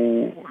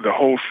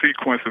whole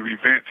sequence of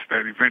events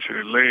that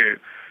eventually led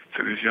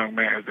to this young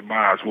man's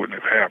demise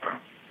wouldn't have happened.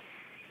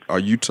 Are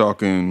you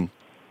talking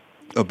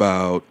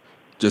about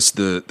just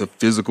the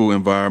physical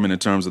environment in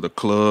terms of the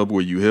club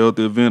where you held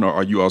the event, or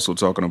are you also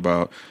talking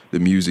about the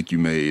music you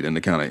made and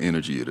the kind of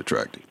energy it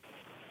attracted?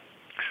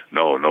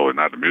 No,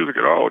 not the music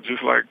at all.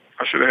 Just like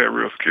I should have had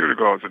real security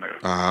guards in there.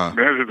 Uh-huh.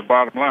 That's the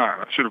bottom line.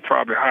 I should have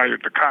probably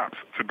hired the cops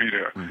to be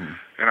there,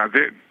 and I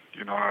didn't.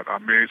 I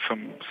made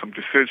some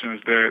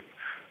decisions that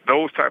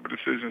those type of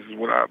decisions is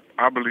what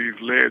I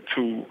believe led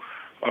to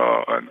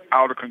an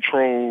out of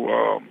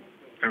control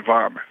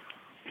environment.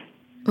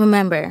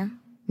 Remember,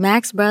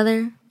 Mac's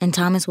brother and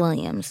Thomas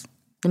Williams,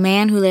 the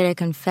man who later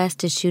confessed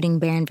to shooting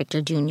Baron Victor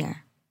Jr.,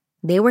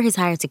 they were his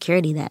hired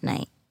security that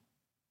night.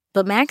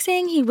 But Mac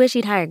saying he wished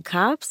he'd hired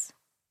cops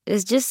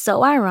is just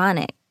so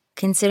ironic,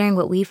 considering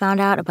what we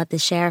found out about the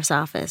sheriff's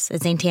office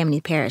at St.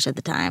 Tammany Parish at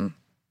the time.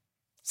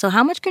 So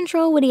how much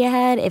control would he have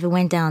had if it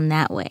went down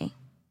that way?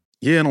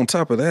 Yeah, and on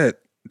top of that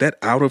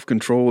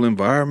out-of-control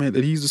environment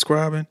that he's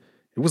describing,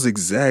 it was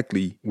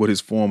exactly what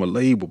his former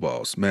label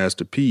boss,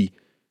 Master P,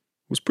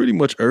 was pretty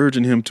much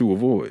urging him to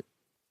avoid.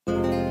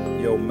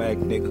 Yo, Mac,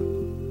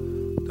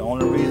 nigga. The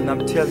only reason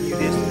I'm telling you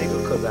this,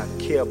 nigga, because I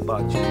care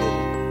about you,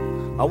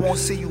 nigga. I won't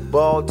see you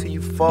ball till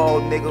you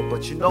fall, nigga,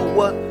 but you know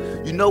what?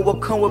 You know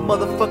what come with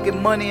motherfucking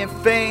money and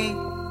fame?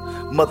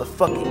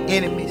 Motherfucking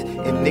enemies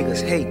and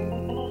niggas hate.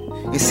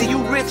 You see, you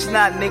rich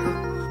now,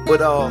 nigga, but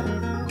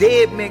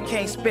dead men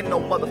can't spend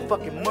no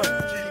motherfucking money.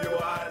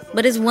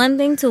 But it's one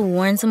thing to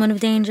warn someone of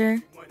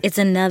danger. It's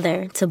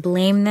another to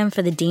blame them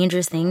for the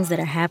dangerous things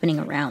that are happening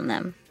around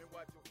them.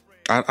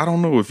 I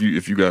don't know if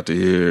you got to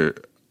hear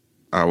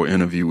our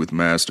interview with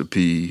Master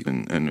P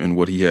and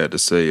what he had to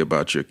say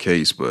about your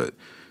case, but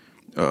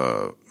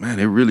man,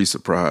 it really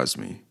surprised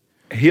me.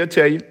 He'll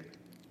tell you,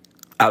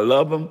 I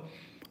love him,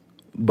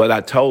 but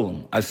I told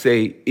him, I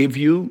say, if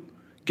you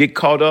get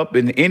caught up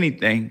in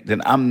anything,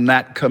 then I'm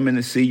not coming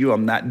to see you.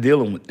 I'm not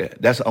dealing with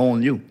that. That's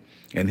on you.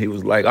 And he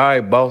was like, all right,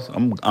 boss,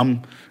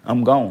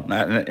 I'm gone.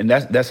 And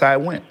that's how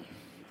it went.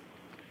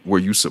 Were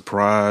you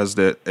surprised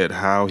at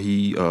how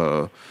he,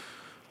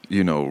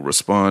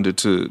 responded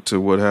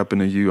to what happened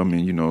to you? I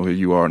mean, here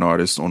you are an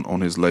artist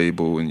on his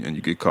label and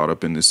you get caught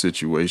up in this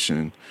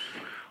situation.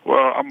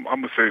 Well, I'm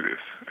going to say this,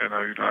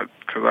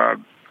 because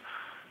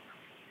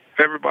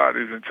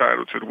everybody's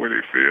entitled to the way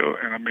they feel.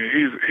 And I mean,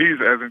 he's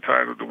as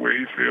entitled the way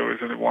he feels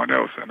as anyone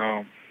else.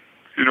 And,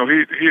 he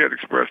had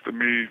expressed to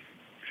me,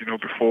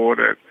 before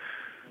that,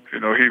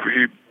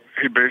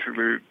 he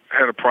basically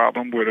had a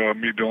problem with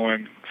me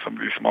doing some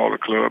of these smaller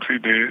clubs. He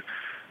did,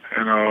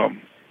 and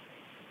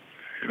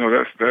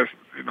that's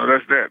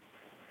that.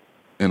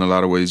 In a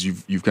lot of ways,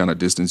 you've kind of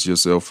distanced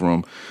yourself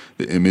from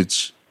the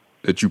image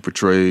that you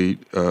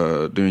portrayed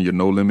during your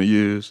No Limit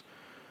years.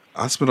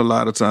 I spent a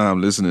lot of time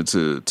listening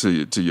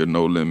to your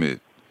No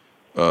Limit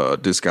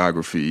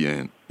discography,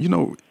 and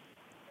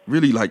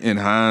really, like, in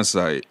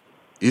hindsight,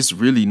 it's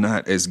really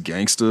not as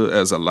gangster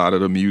as a lot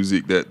of the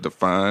music that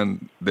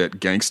defined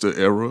that gangster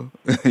era,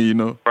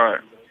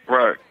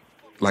 Right.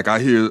 Like I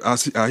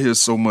hear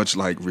so much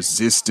like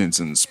resistance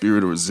and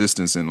spirit of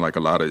resistance in like a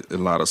lot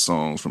of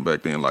songs from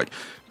back then, like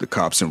the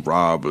Cops and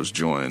Robbers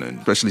joint, and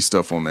especially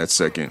stuff on that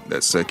second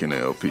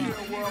LP.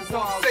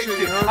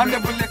 I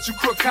never let you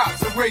crook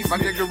cops and race. My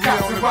nigga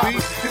cops and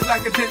robbers. It's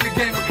like a deadly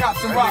game of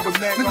cops and robbers. The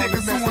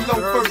niggas doing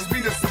low first,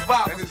 be the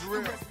survivors.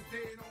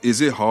 Is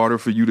it harder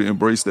for you to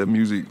embrace that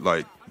music,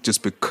 like,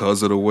 just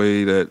because of the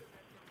way that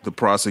the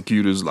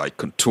prosecutors, like,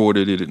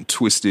 contorted it and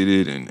twisted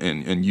it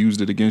and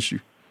used it against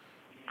you?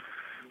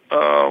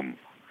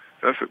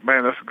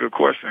 That's a good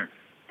question.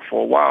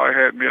 For a while, it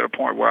had me at a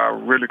point where I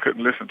really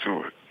couldn't listen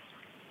to it.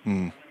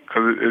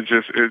 Because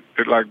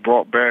it like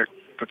brought back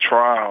the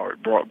trial.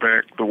 It brought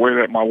back the way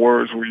that my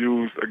words were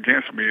used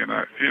against me. And,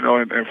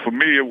 and for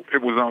me,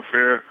 it was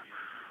unfair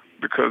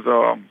because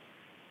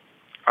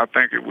I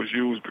think it was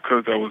used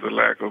because there was a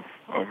lack of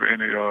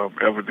any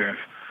evidence.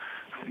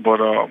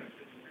 But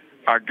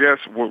I guess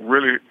what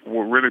really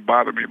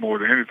bothered me more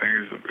than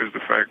anything is the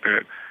fact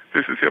that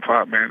this is hip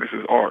hop, man. This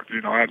is art.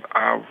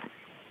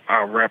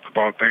 I rapped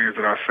about things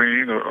that I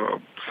seen, or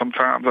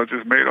sometimes I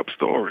just made up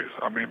stories.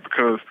 I mean,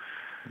 because,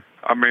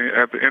 I mean,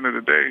 at the end of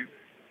the day,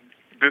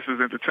 this is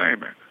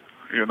entertainment,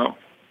 you know?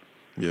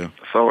 Yeah.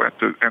 So, and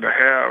to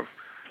have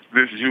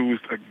this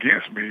used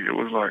against me, it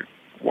was like,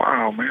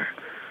 wow, man,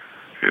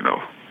 you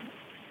know?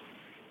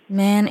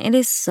 Man, it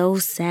is so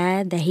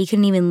sad that he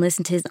couldn't even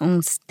listen to his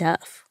own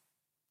stuff.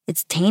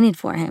 It's tainted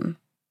for him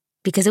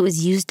because it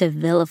was used to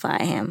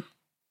vilify him.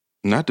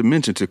 Not to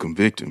mention to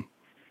convict him.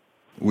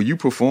 Will you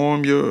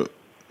perform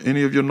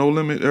any of your No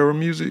Limit era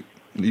music?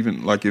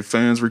 Even like if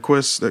fans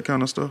request that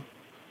kind of stuff?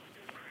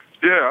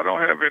 Yeah, I don't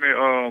have any,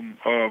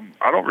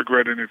 I don't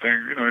regret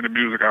anything, you know, any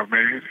music I've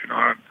made. You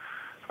know,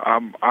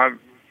 I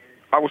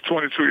was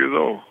 22 years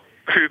old.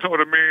 You know what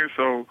I mean?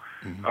 So,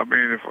 I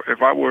mean,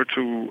 if I were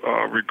to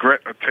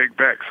regret or take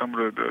back some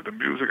of the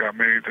music I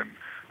made, then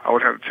I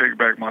would have to take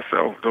back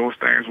myself. Those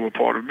things were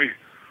part of me.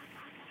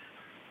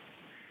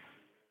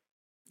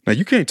 Now,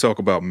 you can't talk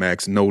about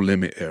Mac's No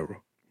Limit era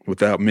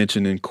without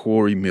mentioning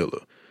Corey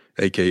Miller,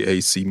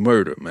 a.k.a. C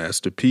Murder,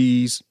 Master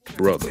P's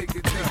brother.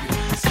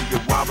 See you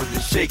wobble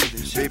and shake it,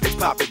 baby,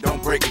 pop it,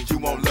 don't break it. You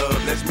want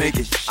love, let's make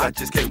it. I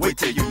just can't wait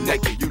till you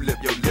naked. You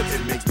lift your lip,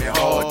 it makes me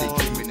hard. They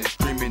dreaming and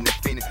screaming and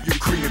fiending. You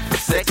creaming for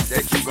sex,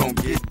 that you gon'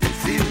 get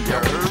busy. You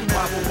heard?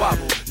 Wobble,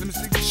 wobble, let me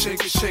see you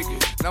shake it, shake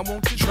it. Now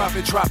won't you drop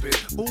it, drop it.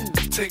 Ooh,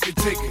 take it,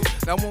 take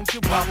it. Now won't you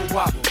wobble,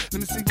 wobble.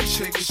 Let me see you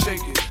shake it,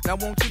 shake it. Now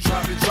won't you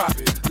drop it, drop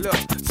it. Look,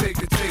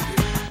 take it, take it.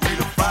 We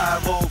the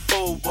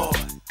 504 boy.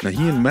 Now,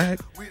 he and Mac,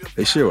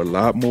 they share a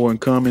lot more in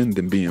common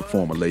than being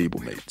former label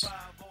mates.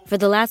 For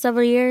the last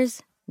several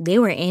years, they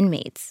were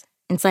inmates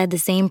inside the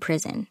same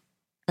prison,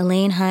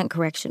 Elaine Hunt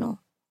Correctional.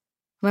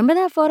 Remember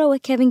that photo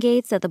with Kevin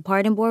Gates that the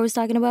pardon board was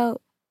talking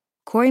about?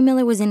 Corey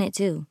Miller was in it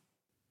too.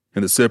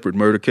 And the separate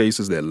murder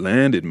cases that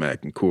landed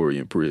Mac and Corey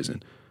in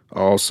prison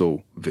are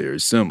also very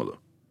similar.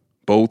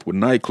 Both were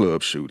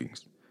nightclub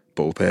shootings.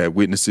 Both had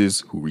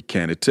witnesses who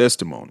recanted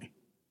testimony.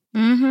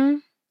 Mm-hmm.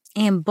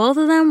 And both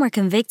of them were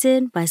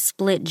convicted by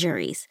split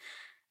juries,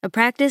 a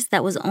practice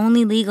that was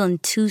only legal in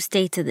 2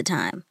 states at the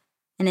time,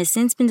 and has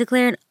since been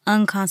declared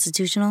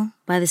unconstitutional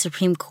by the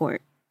Supreme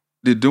Court.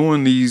 Did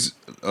doing these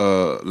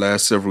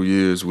last several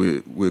years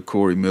with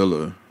Corey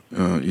Miller,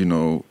 you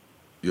know,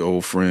 your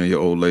old friend,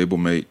 your old label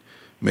mate,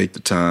 make the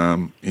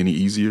time any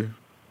easier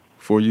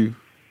for you?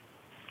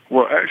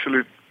 Well,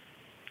 actually,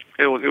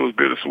 it was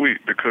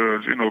bittersweet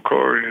because, you know,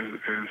 Corey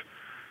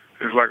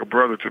is like a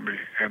brother to me,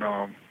 and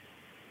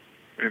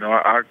you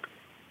know,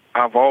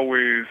 I've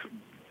always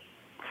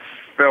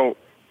felt,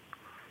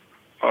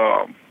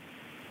 how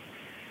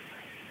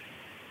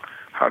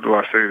do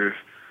I say this?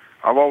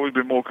 I've always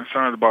been more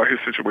concerned about his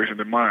situation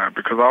than mine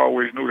because I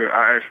always knew that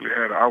I actually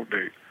had an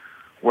outdate,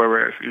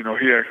 whereas, you know,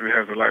 he actually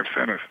has a life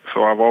sentence.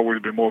 So I've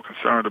always been more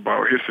concerned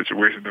about his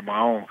situation than my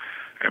own.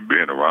 And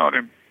being around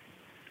him,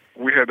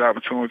 we had the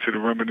opportunity to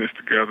reminisce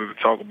together, to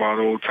talk about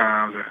old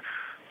times, and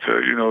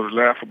to, you know, to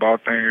laugh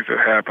about things that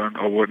happened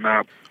or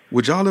whatnot.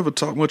 Would y'all ever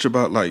talk much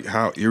about, like,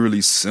 how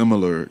eerily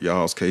similar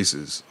y'all's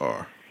cases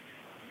are?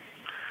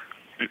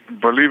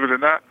 Believe it or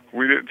not,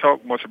 we didn't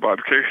talk much about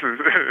the cases.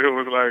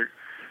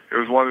 It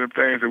was one of them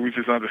things that we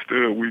just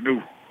understood. We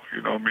knew,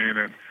 you know what I mean?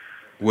 And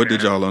what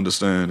did y'all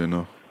understand and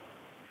know?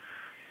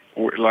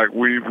 Like,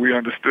 we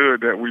understood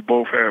that we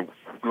both had,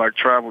 like,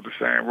 traveled the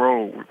same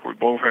road. We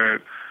both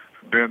had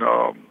been,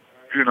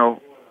 you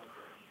know,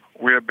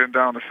 we had been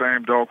down the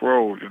same dark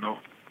road, you know.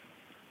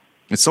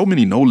 And so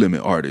many No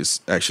Limit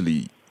artists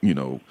actually, you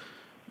know,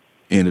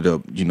 ended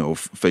up, you know,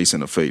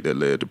 facing a fate that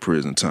led to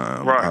prison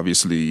time. Right.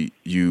 Obviously,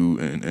 you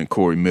and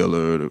Corey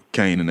Miller, the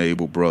Cain and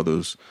Abel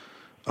brothers.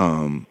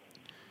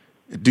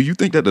 Do you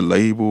think that the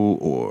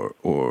label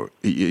or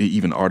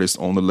even artists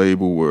on the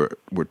label were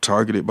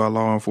targeted by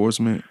law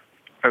enforcement?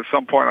 At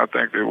some point, I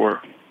think they were.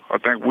 I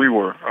think we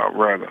were,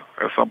 rather.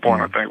 At some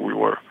point, I think we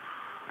were.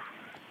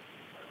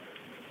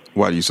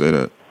 Why do you say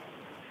that?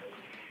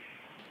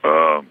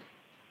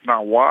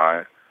 Now,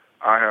 why?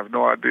 I have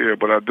no idea,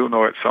 but I do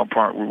know at some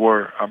point we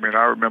were. I mean,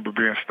 I remember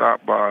being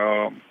stopped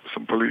by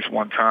some police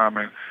one time,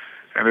 and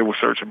they were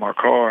searching my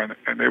car,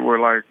 and they were,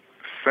 like,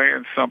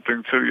 saying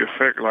something to the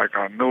effect like,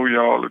 I know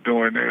y'all are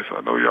doing this, I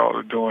know y'all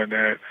are doing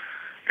that,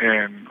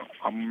 and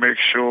I'm going to make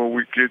sure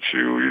we get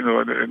you, you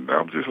know, and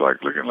I'm just,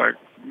 like, looking like,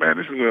 man,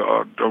 this is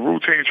a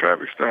routine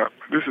traffic stop.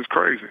 This is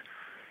crazy.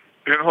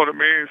 You know what I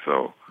mean?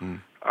 So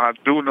I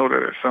do know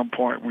that at some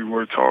point we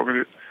were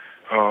targeted.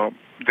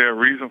 Their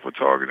reason for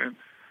targeting,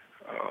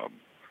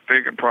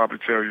 they can probably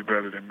tell you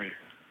better than me.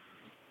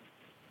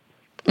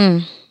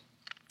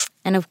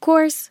 And of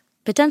course,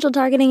 potential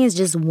targeting is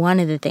just one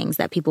of the things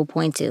that people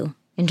point to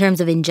in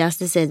terms of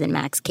injustices in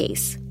Mac's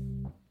case.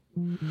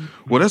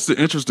 Well, that's the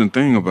interesting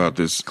thing about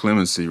this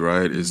clemency,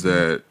 right, is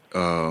that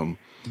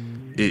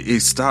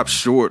it stops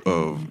short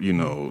of, you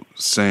know,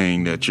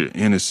 saying that you're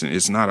innocent.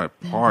 It's not a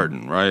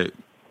pardon, right?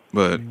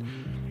 But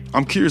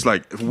I'm curious,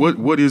 like,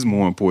 what is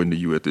more important to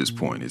you at this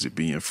point? Is it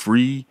being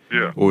free,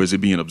 or is it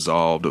being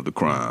absolved of the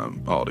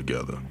crime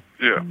altogether?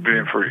 Yeah,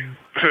 being free.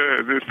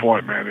 at this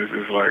point, man, it's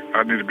just like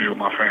I need to be with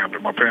my family.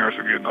 My parents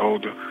are getting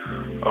older.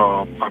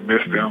 I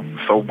miss them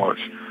so much.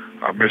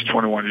 I missed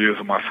 21 years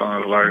of my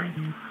son's life.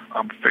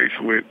 I'm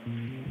faced with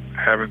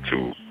having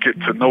to get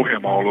to know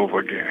him all over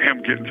again,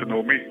 him getting to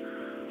know me.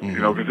 You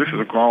know, because this is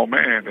a grown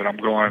man that I'm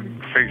going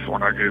to face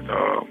when I get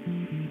out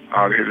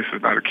of here. This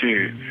is not a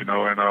kid, you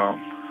know, and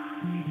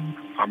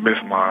I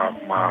miss my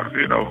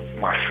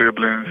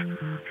siblings.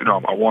 You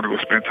know, I want to go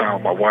spend time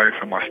with my wife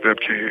and my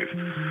stepkids,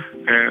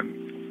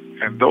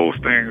 and those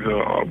things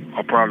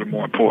are probably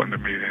more important to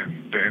me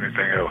than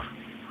anything else.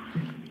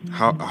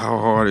 How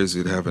hard is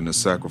it having to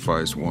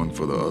sacrifice one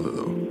for the other,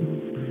 though?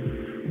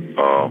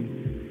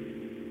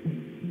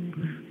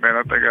 Man,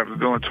 I think after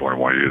doing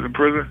 21 years in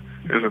prison,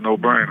 it's a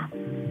no-brainer.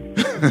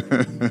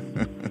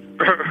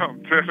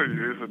 I'm telling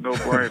you, it's a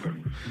no-brainer.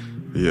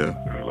 Yeah.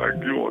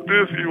 Like, you want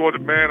this, you want the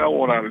man, I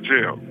want out of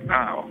jail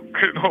now.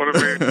 You know what I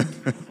mean?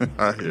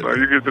 I hear like,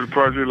 you get to the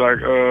part, you're like,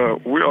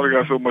 we only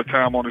got so much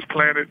time on this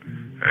planet,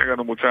 I ain't got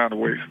no more time to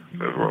waste.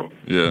 That's wrong.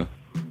 Yeah.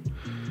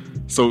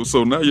 So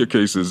now your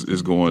case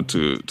is going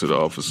to the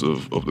office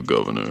of the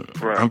governor.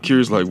 Right. I'm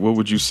curious, like, what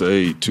would you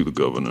say to the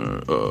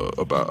governor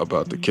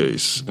about the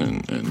case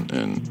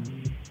and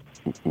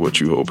what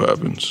you hope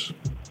happens?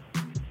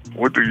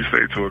 What do you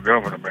say to a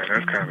governor, man?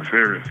 That's kind of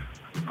serious.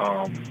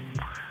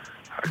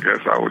 I guess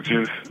I would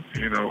just,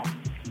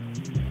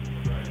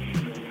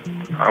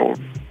 I would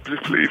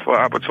just plead for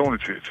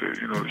opportunity to,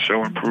 to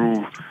show and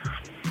prove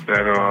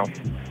that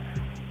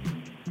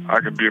I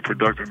can be a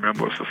productive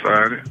member of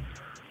society.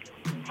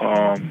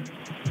 I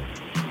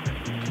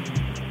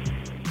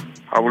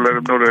would let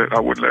him know that I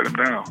wouldn't let him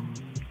down.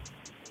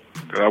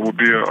 That I would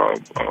be a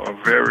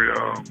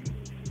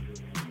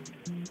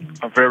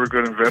very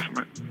good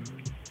investment.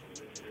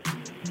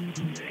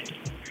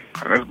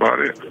 And that's about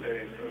it.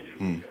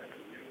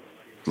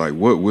 Like,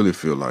 what will it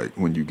feel like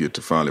when you get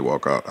to finally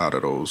walk out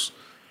of those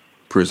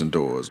prison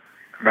doors?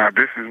 Now,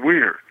 this is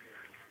weird.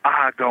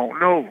 I don't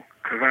know,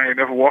 because I ain't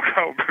never walked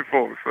out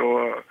before.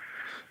 So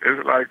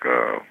it's like,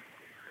 I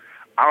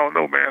don't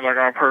know, man. Like,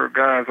 I've heard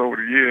guys over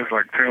the years,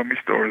 like, tell me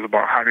stories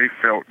about how they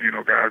felt,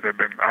 guys that have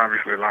been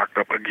obviously locked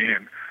up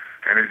again.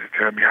 And they just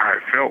tell me how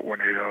it felt when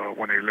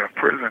they left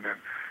prison.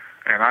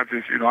 And I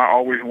just, I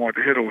always wanted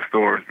to hear those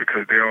stories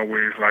because they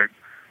always, like,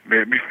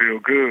 made me feel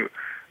good.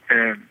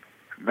 And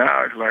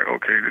now it's like,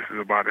 okay, this is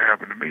about to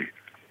happen to me.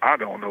 I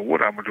don't know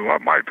what I'm going to do. I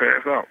might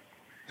pass out.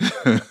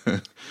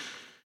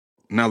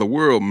 Now, the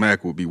world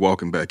Mac will be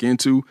walking back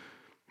into,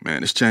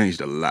 man, it's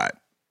changed a lot.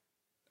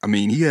 I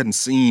mean, he hadn't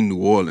seen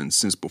New Orleans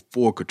since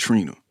before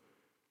Katrina.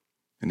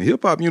 In the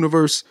hip-hop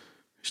universe,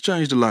 it's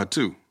changed a lot,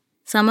 too.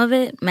 Some of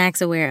it,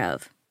 Mac's aware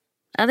of.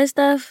 Other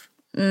stuff,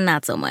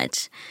 not so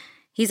much.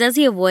 He says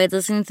he avoids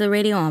listening to the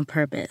radio on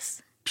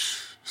purpose.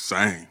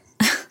 Same.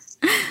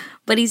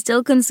 But he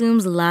still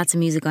consumes lots of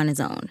music on his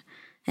own.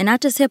 And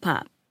not just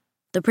hip-hop.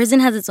 The prison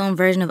has its own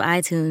version of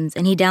iTunes,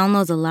 and he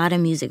downloads a lot of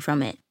music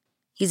from it.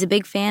 He's a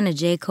big fan of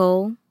J.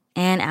 Cole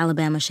and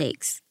Alabama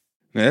Shakes.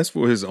 Now, as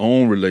for his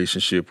own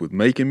relationship with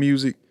making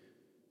music,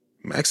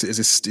 Max says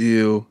it's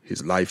still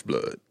his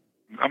lifeblood.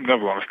 I'm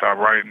never going to stop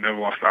writing, never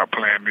going to stop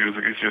playing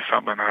music. It's just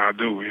something that I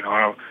do.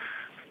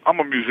 I'm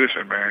a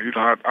musician, man.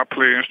 I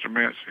play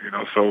instruments,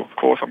 so of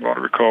course I'm going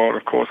to record.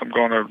 Of course I'm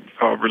going to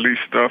release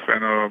stuff.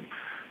 And,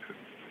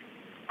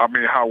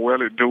 how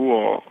well it do,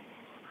 or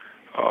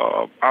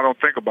I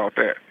don't think about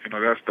that.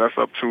 That's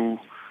up to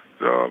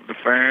the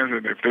fans,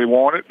 and if they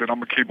want it, then I'm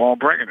going to keep on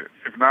bringing it.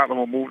 If not, I'm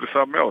going to move to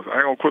something else. I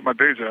ain't going to quit my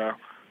day job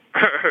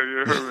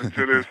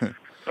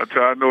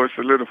until I know it's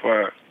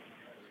solidified.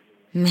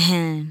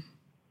 Man,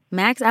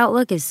 Mac's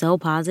outlook is so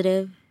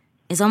positive.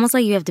 It's almost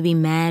like you have to be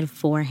mad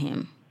for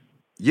him.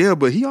 Yeah,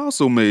 but he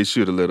also made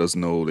sure to let us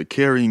know that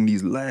carrying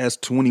these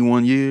last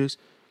 21 years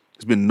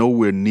has been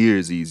nowhere near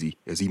as easy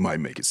as he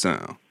might make it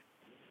sound.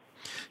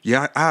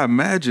 Yeah, I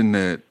imagine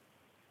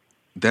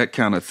that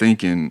kind of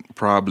thinking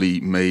probably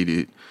made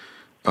it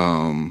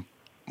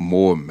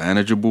more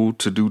manageable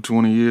to do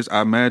 20 years.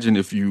 I imagine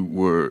if you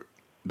were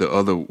the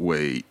other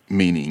way,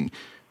 meaning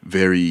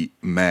very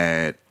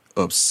mad,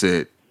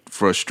 upset,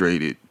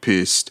 frustrated,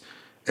 pissed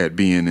at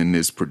being in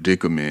this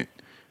predicament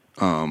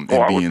and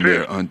being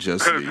there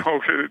unjustly.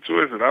 Don't get it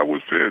twisted. I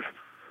was pissed.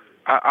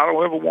 I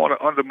don't ever want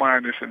to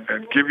undermine this and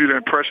give you the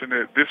impression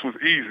that this was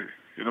easy,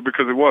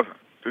 because it wasn't.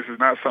 This is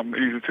not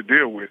something easy to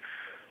deal with,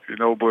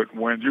 but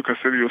when you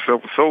consider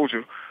yourself a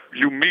soldier,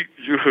 you meet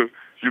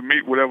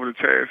whatever the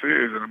task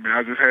is. And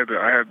I just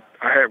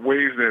had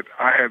ways that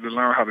I had to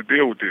learn how to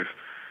deal with this.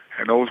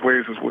 And those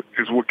ways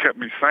is what kept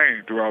me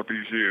sane throughout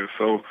these years.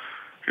 So,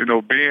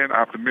 being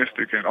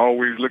optimistic and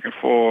always looking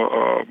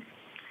for,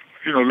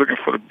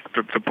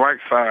 the bright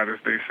side, as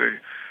they say,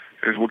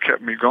 is what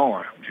kept me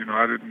going.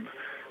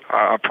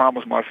 I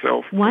promised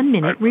myself 1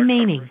 minute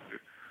remaining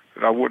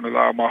that I wouldn't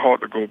allow my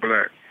heart to go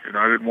black.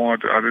 I didn't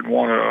want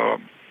to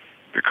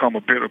become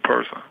a bitter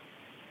person.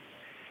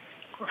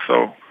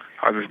 So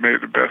I just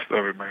made the best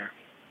of it, man.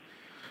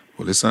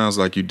 Well, it sounds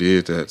like you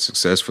did that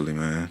successfully,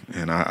 man.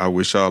 And I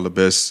wish all the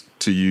best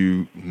to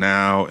you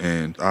now,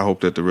 and I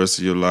hope that the rest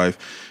of your life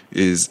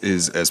is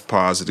as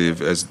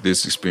positive as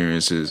this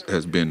experience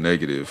has been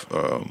negative.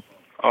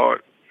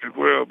 It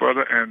will,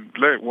 brother. And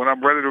when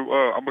I'm ready to,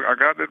 I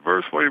got that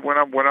verse for you. When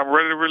I'm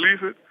ready to release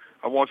it,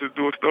 I want you to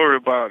do a story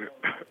about it.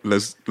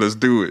 Let's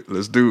do it.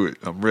 Let's do it.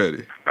 I'm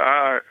ready. All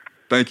right.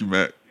 Thank you,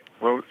 Mac.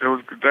 Well,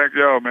 thank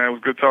y'all, man. It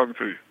was good talking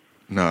to you.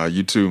 Nah,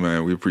 you too,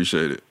 man. We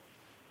appreciate it.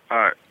 All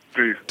right.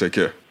 Peace. Take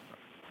care.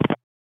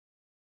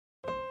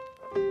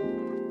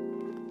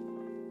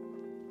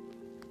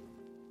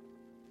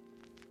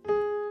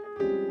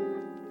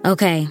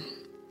 Okay,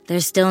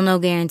 there's still no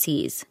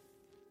guarantees.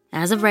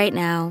 As of right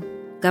now,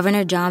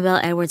 Governor John Bel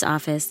Edwards'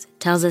 office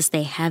tells us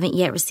they haven't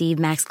yet received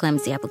Mac's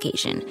clemency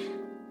application.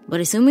 But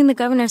assuming the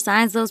governor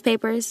signs those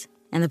papers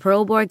and the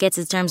parole board gets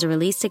its terms of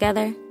release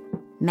together,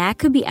 Mac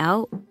could be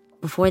out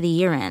before the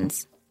year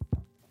ends.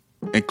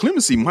 And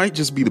clemency might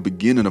just be the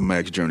beginning of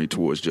Mac's journey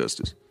towards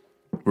justice.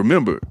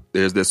 Remember,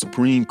 there's that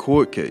Supreme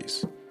Court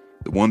case,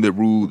 the one that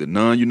ruled that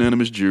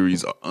non-unanimous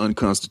juries are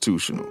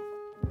unconstitutional,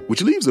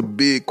 which leaves a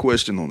big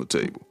question on the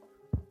table: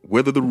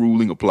 whether the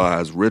ruling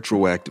applies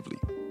retroactively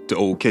to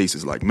old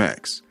cases like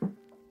Mac's.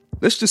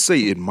 Let's just say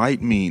it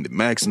might mean that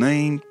Mac's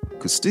name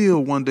could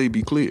still one day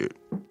be cleared.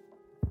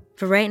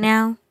 For right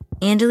now,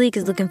 Angelique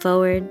is looking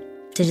forward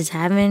to just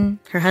having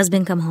her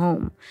husband come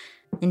home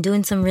and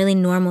doing some really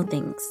normal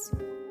things.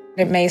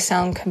 It may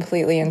sound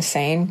completely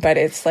insane, but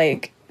it's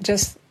like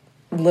just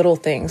little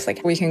things.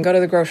 Like we can go to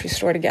the grocery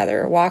store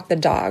together, walk the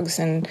dogs,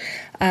 and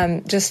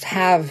just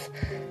have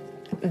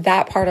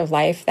that part of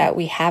life that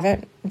we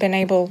haven't been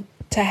able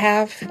to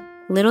have.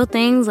 Little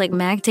things like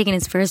Mac taking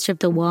his first trip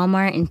to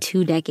Walmart in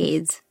 2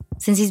 decades,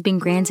 since he's been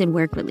granted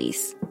work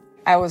release.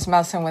 I was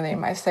messing with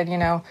him. I said,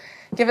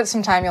 give it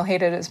some time, you'll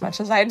hate it as much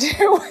as I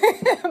do.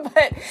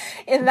 But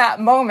in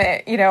that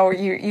moment,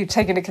 you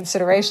take into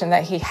consideration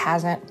that he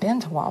hasn't been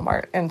to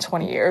Walmart in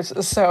 20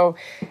 years. So,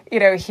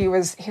 he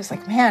was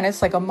like, man,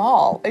 it's like a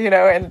mall,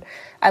 and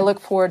I look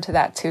forward to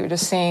that too, to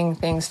seeing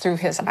things through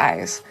his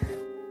eyes.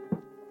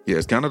 Yeah,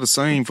 it's kind of the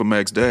same for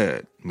Mac's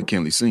dad,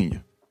 McKinley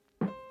Sr.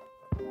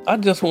 I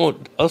just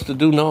want us to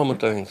do normal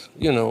things,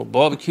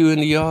 barbecue in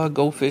the yard,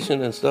 go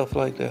fishing and stuff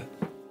like that.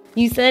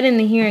 You said in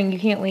the hearing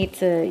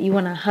you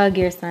want to hug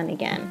your son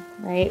again,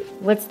 right?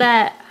 What's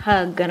that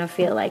hug gonna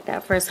feel like,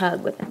 that first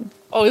hug with him?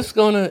 Oh, it's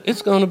gonna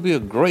be a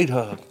great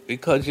hug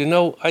because,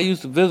 I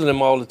used to visit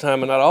him all the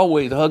time and I'd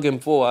always hug him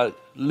before I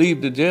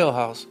leave the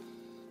jailhouse.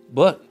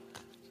 But,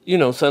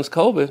 since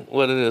COVID,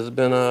 what it has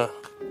been, I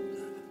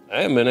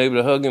haven't been able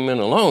to hug him in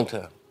a long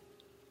time.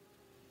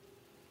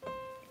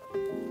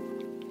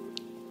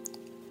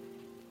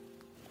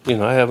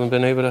 I haven't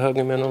been able to hug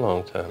him in a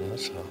long time,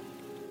 that's all.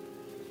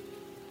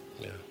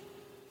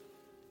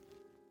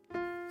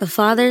 A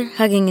father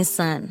hugging his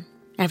son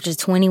after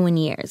 21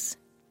 years.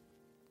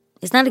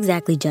 It's not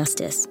exactly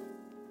justice.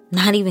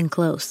 Not even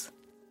close.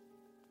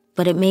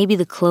 But it may be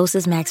the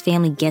closest Mac's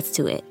family gets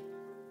to it.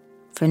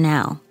 For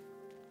now.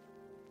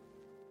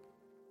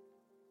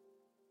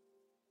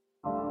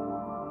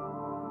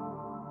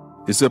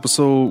 This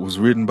episode was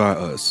written by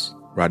us,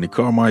 Rodney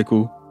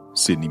Carmichael,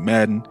 Sidney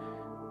Madden,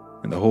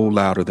 and the whole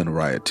Louder Than a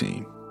Riot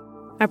team.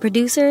 Our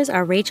producers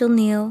are Rachel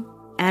Neal,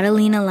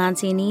 Adelina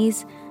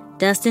Lancianese,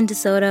 Dustin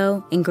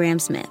DeSoto, and Graham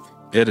Smith.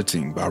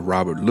 Editing by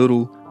Robert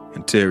Little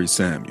and Terry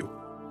Samuel.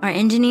 Our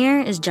engineer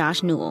is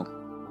Josh Newell.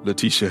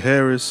 Letitia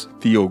Harris,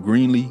 Theo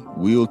Greenlee,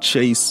 Will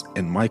Chase,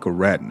 and Michael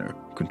Ratner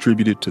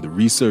contributed to the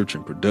research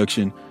and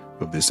production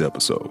of this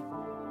episode.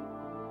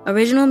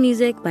 Original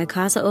music by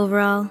Casa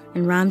Overall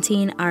and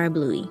Ramteen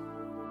Arablui.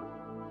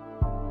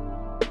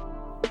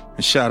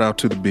 And shout out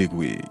to the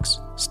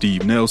bigwigs,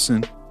 Steve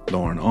Nelson,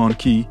 Lauren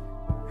Onke,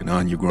 and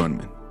Anya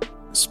Grunman.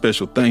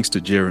 Special thanks to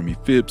Jeremy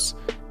Phipps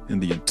and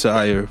the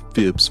entire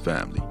Phipps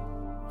family.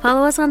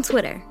 Follow us on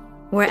Twitter.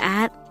 We're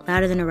at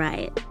Louder Than a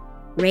Riot.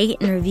 Rate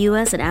and review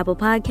us at Apple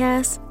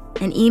Podcasts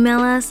and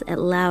email us at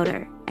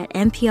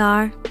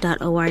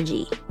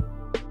louder@npr.org.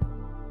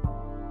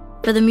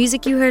 For the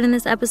music you heard in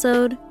this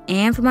episode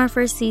and from our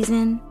first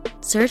season,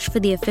 search for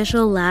the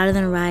official Louder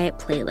Than a Riot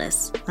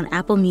playlist on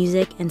Apple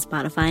Music and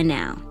Spotify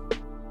now.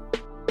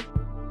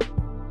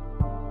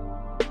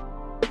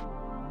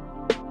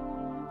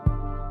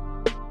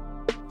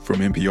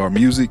 From NPR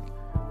Music,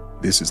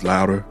 this is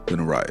Louder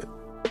Than a Riot.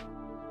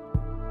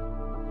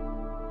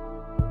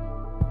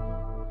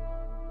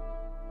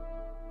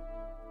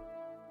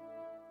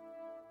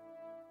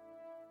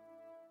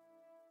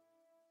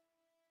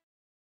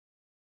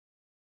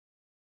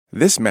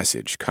 This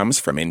message comes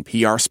from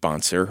NPR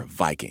sponsor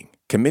Viking,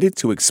 committed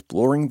to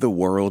exploring the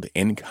world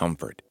in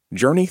comfort.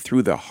 Journey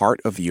through the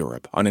heart of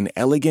Europe on an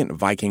elegant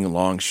Viking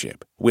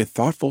longship with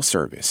thoughtful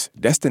service,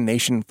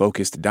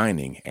 destination-focused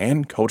dining,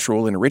 and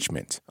cultural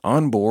enrichment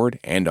on board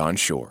and on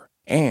shore.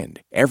 And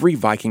every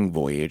Viking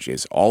voyage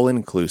is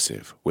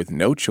all-inclusive with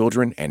no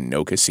children and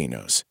no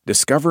casinos.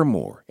 Discover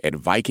more at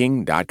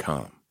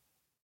Viking.com.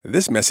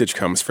 This message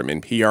comes from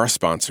NPR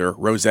sponsor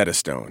Rosetta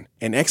Stone,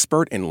 an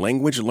expert in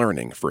language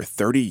learning for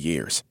 30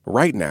 years.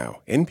 Right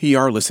now,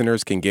 NPR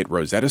listeners can get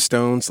Rosetta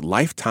Stone's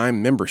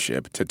lifetime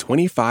membership to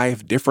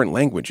 25 different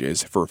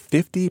languages for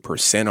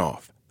 50%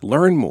 off.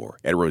 Learn more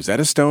at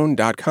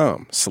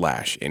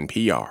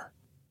rosettastone.com/NPR.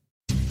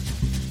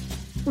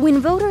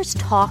 When voters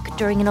talk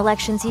during an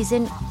election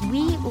season,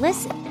 we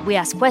listen. We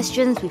ask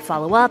questions, we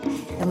follow up,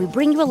 and we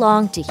bring you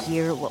along to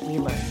hear what we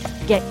learned.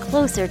 Get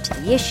closer to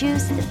the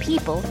issues, the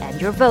people,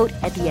 and your vote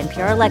at the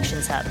NPR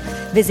Elections Hub.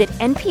 Visit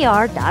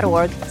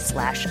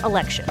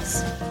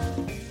npr.org/elections.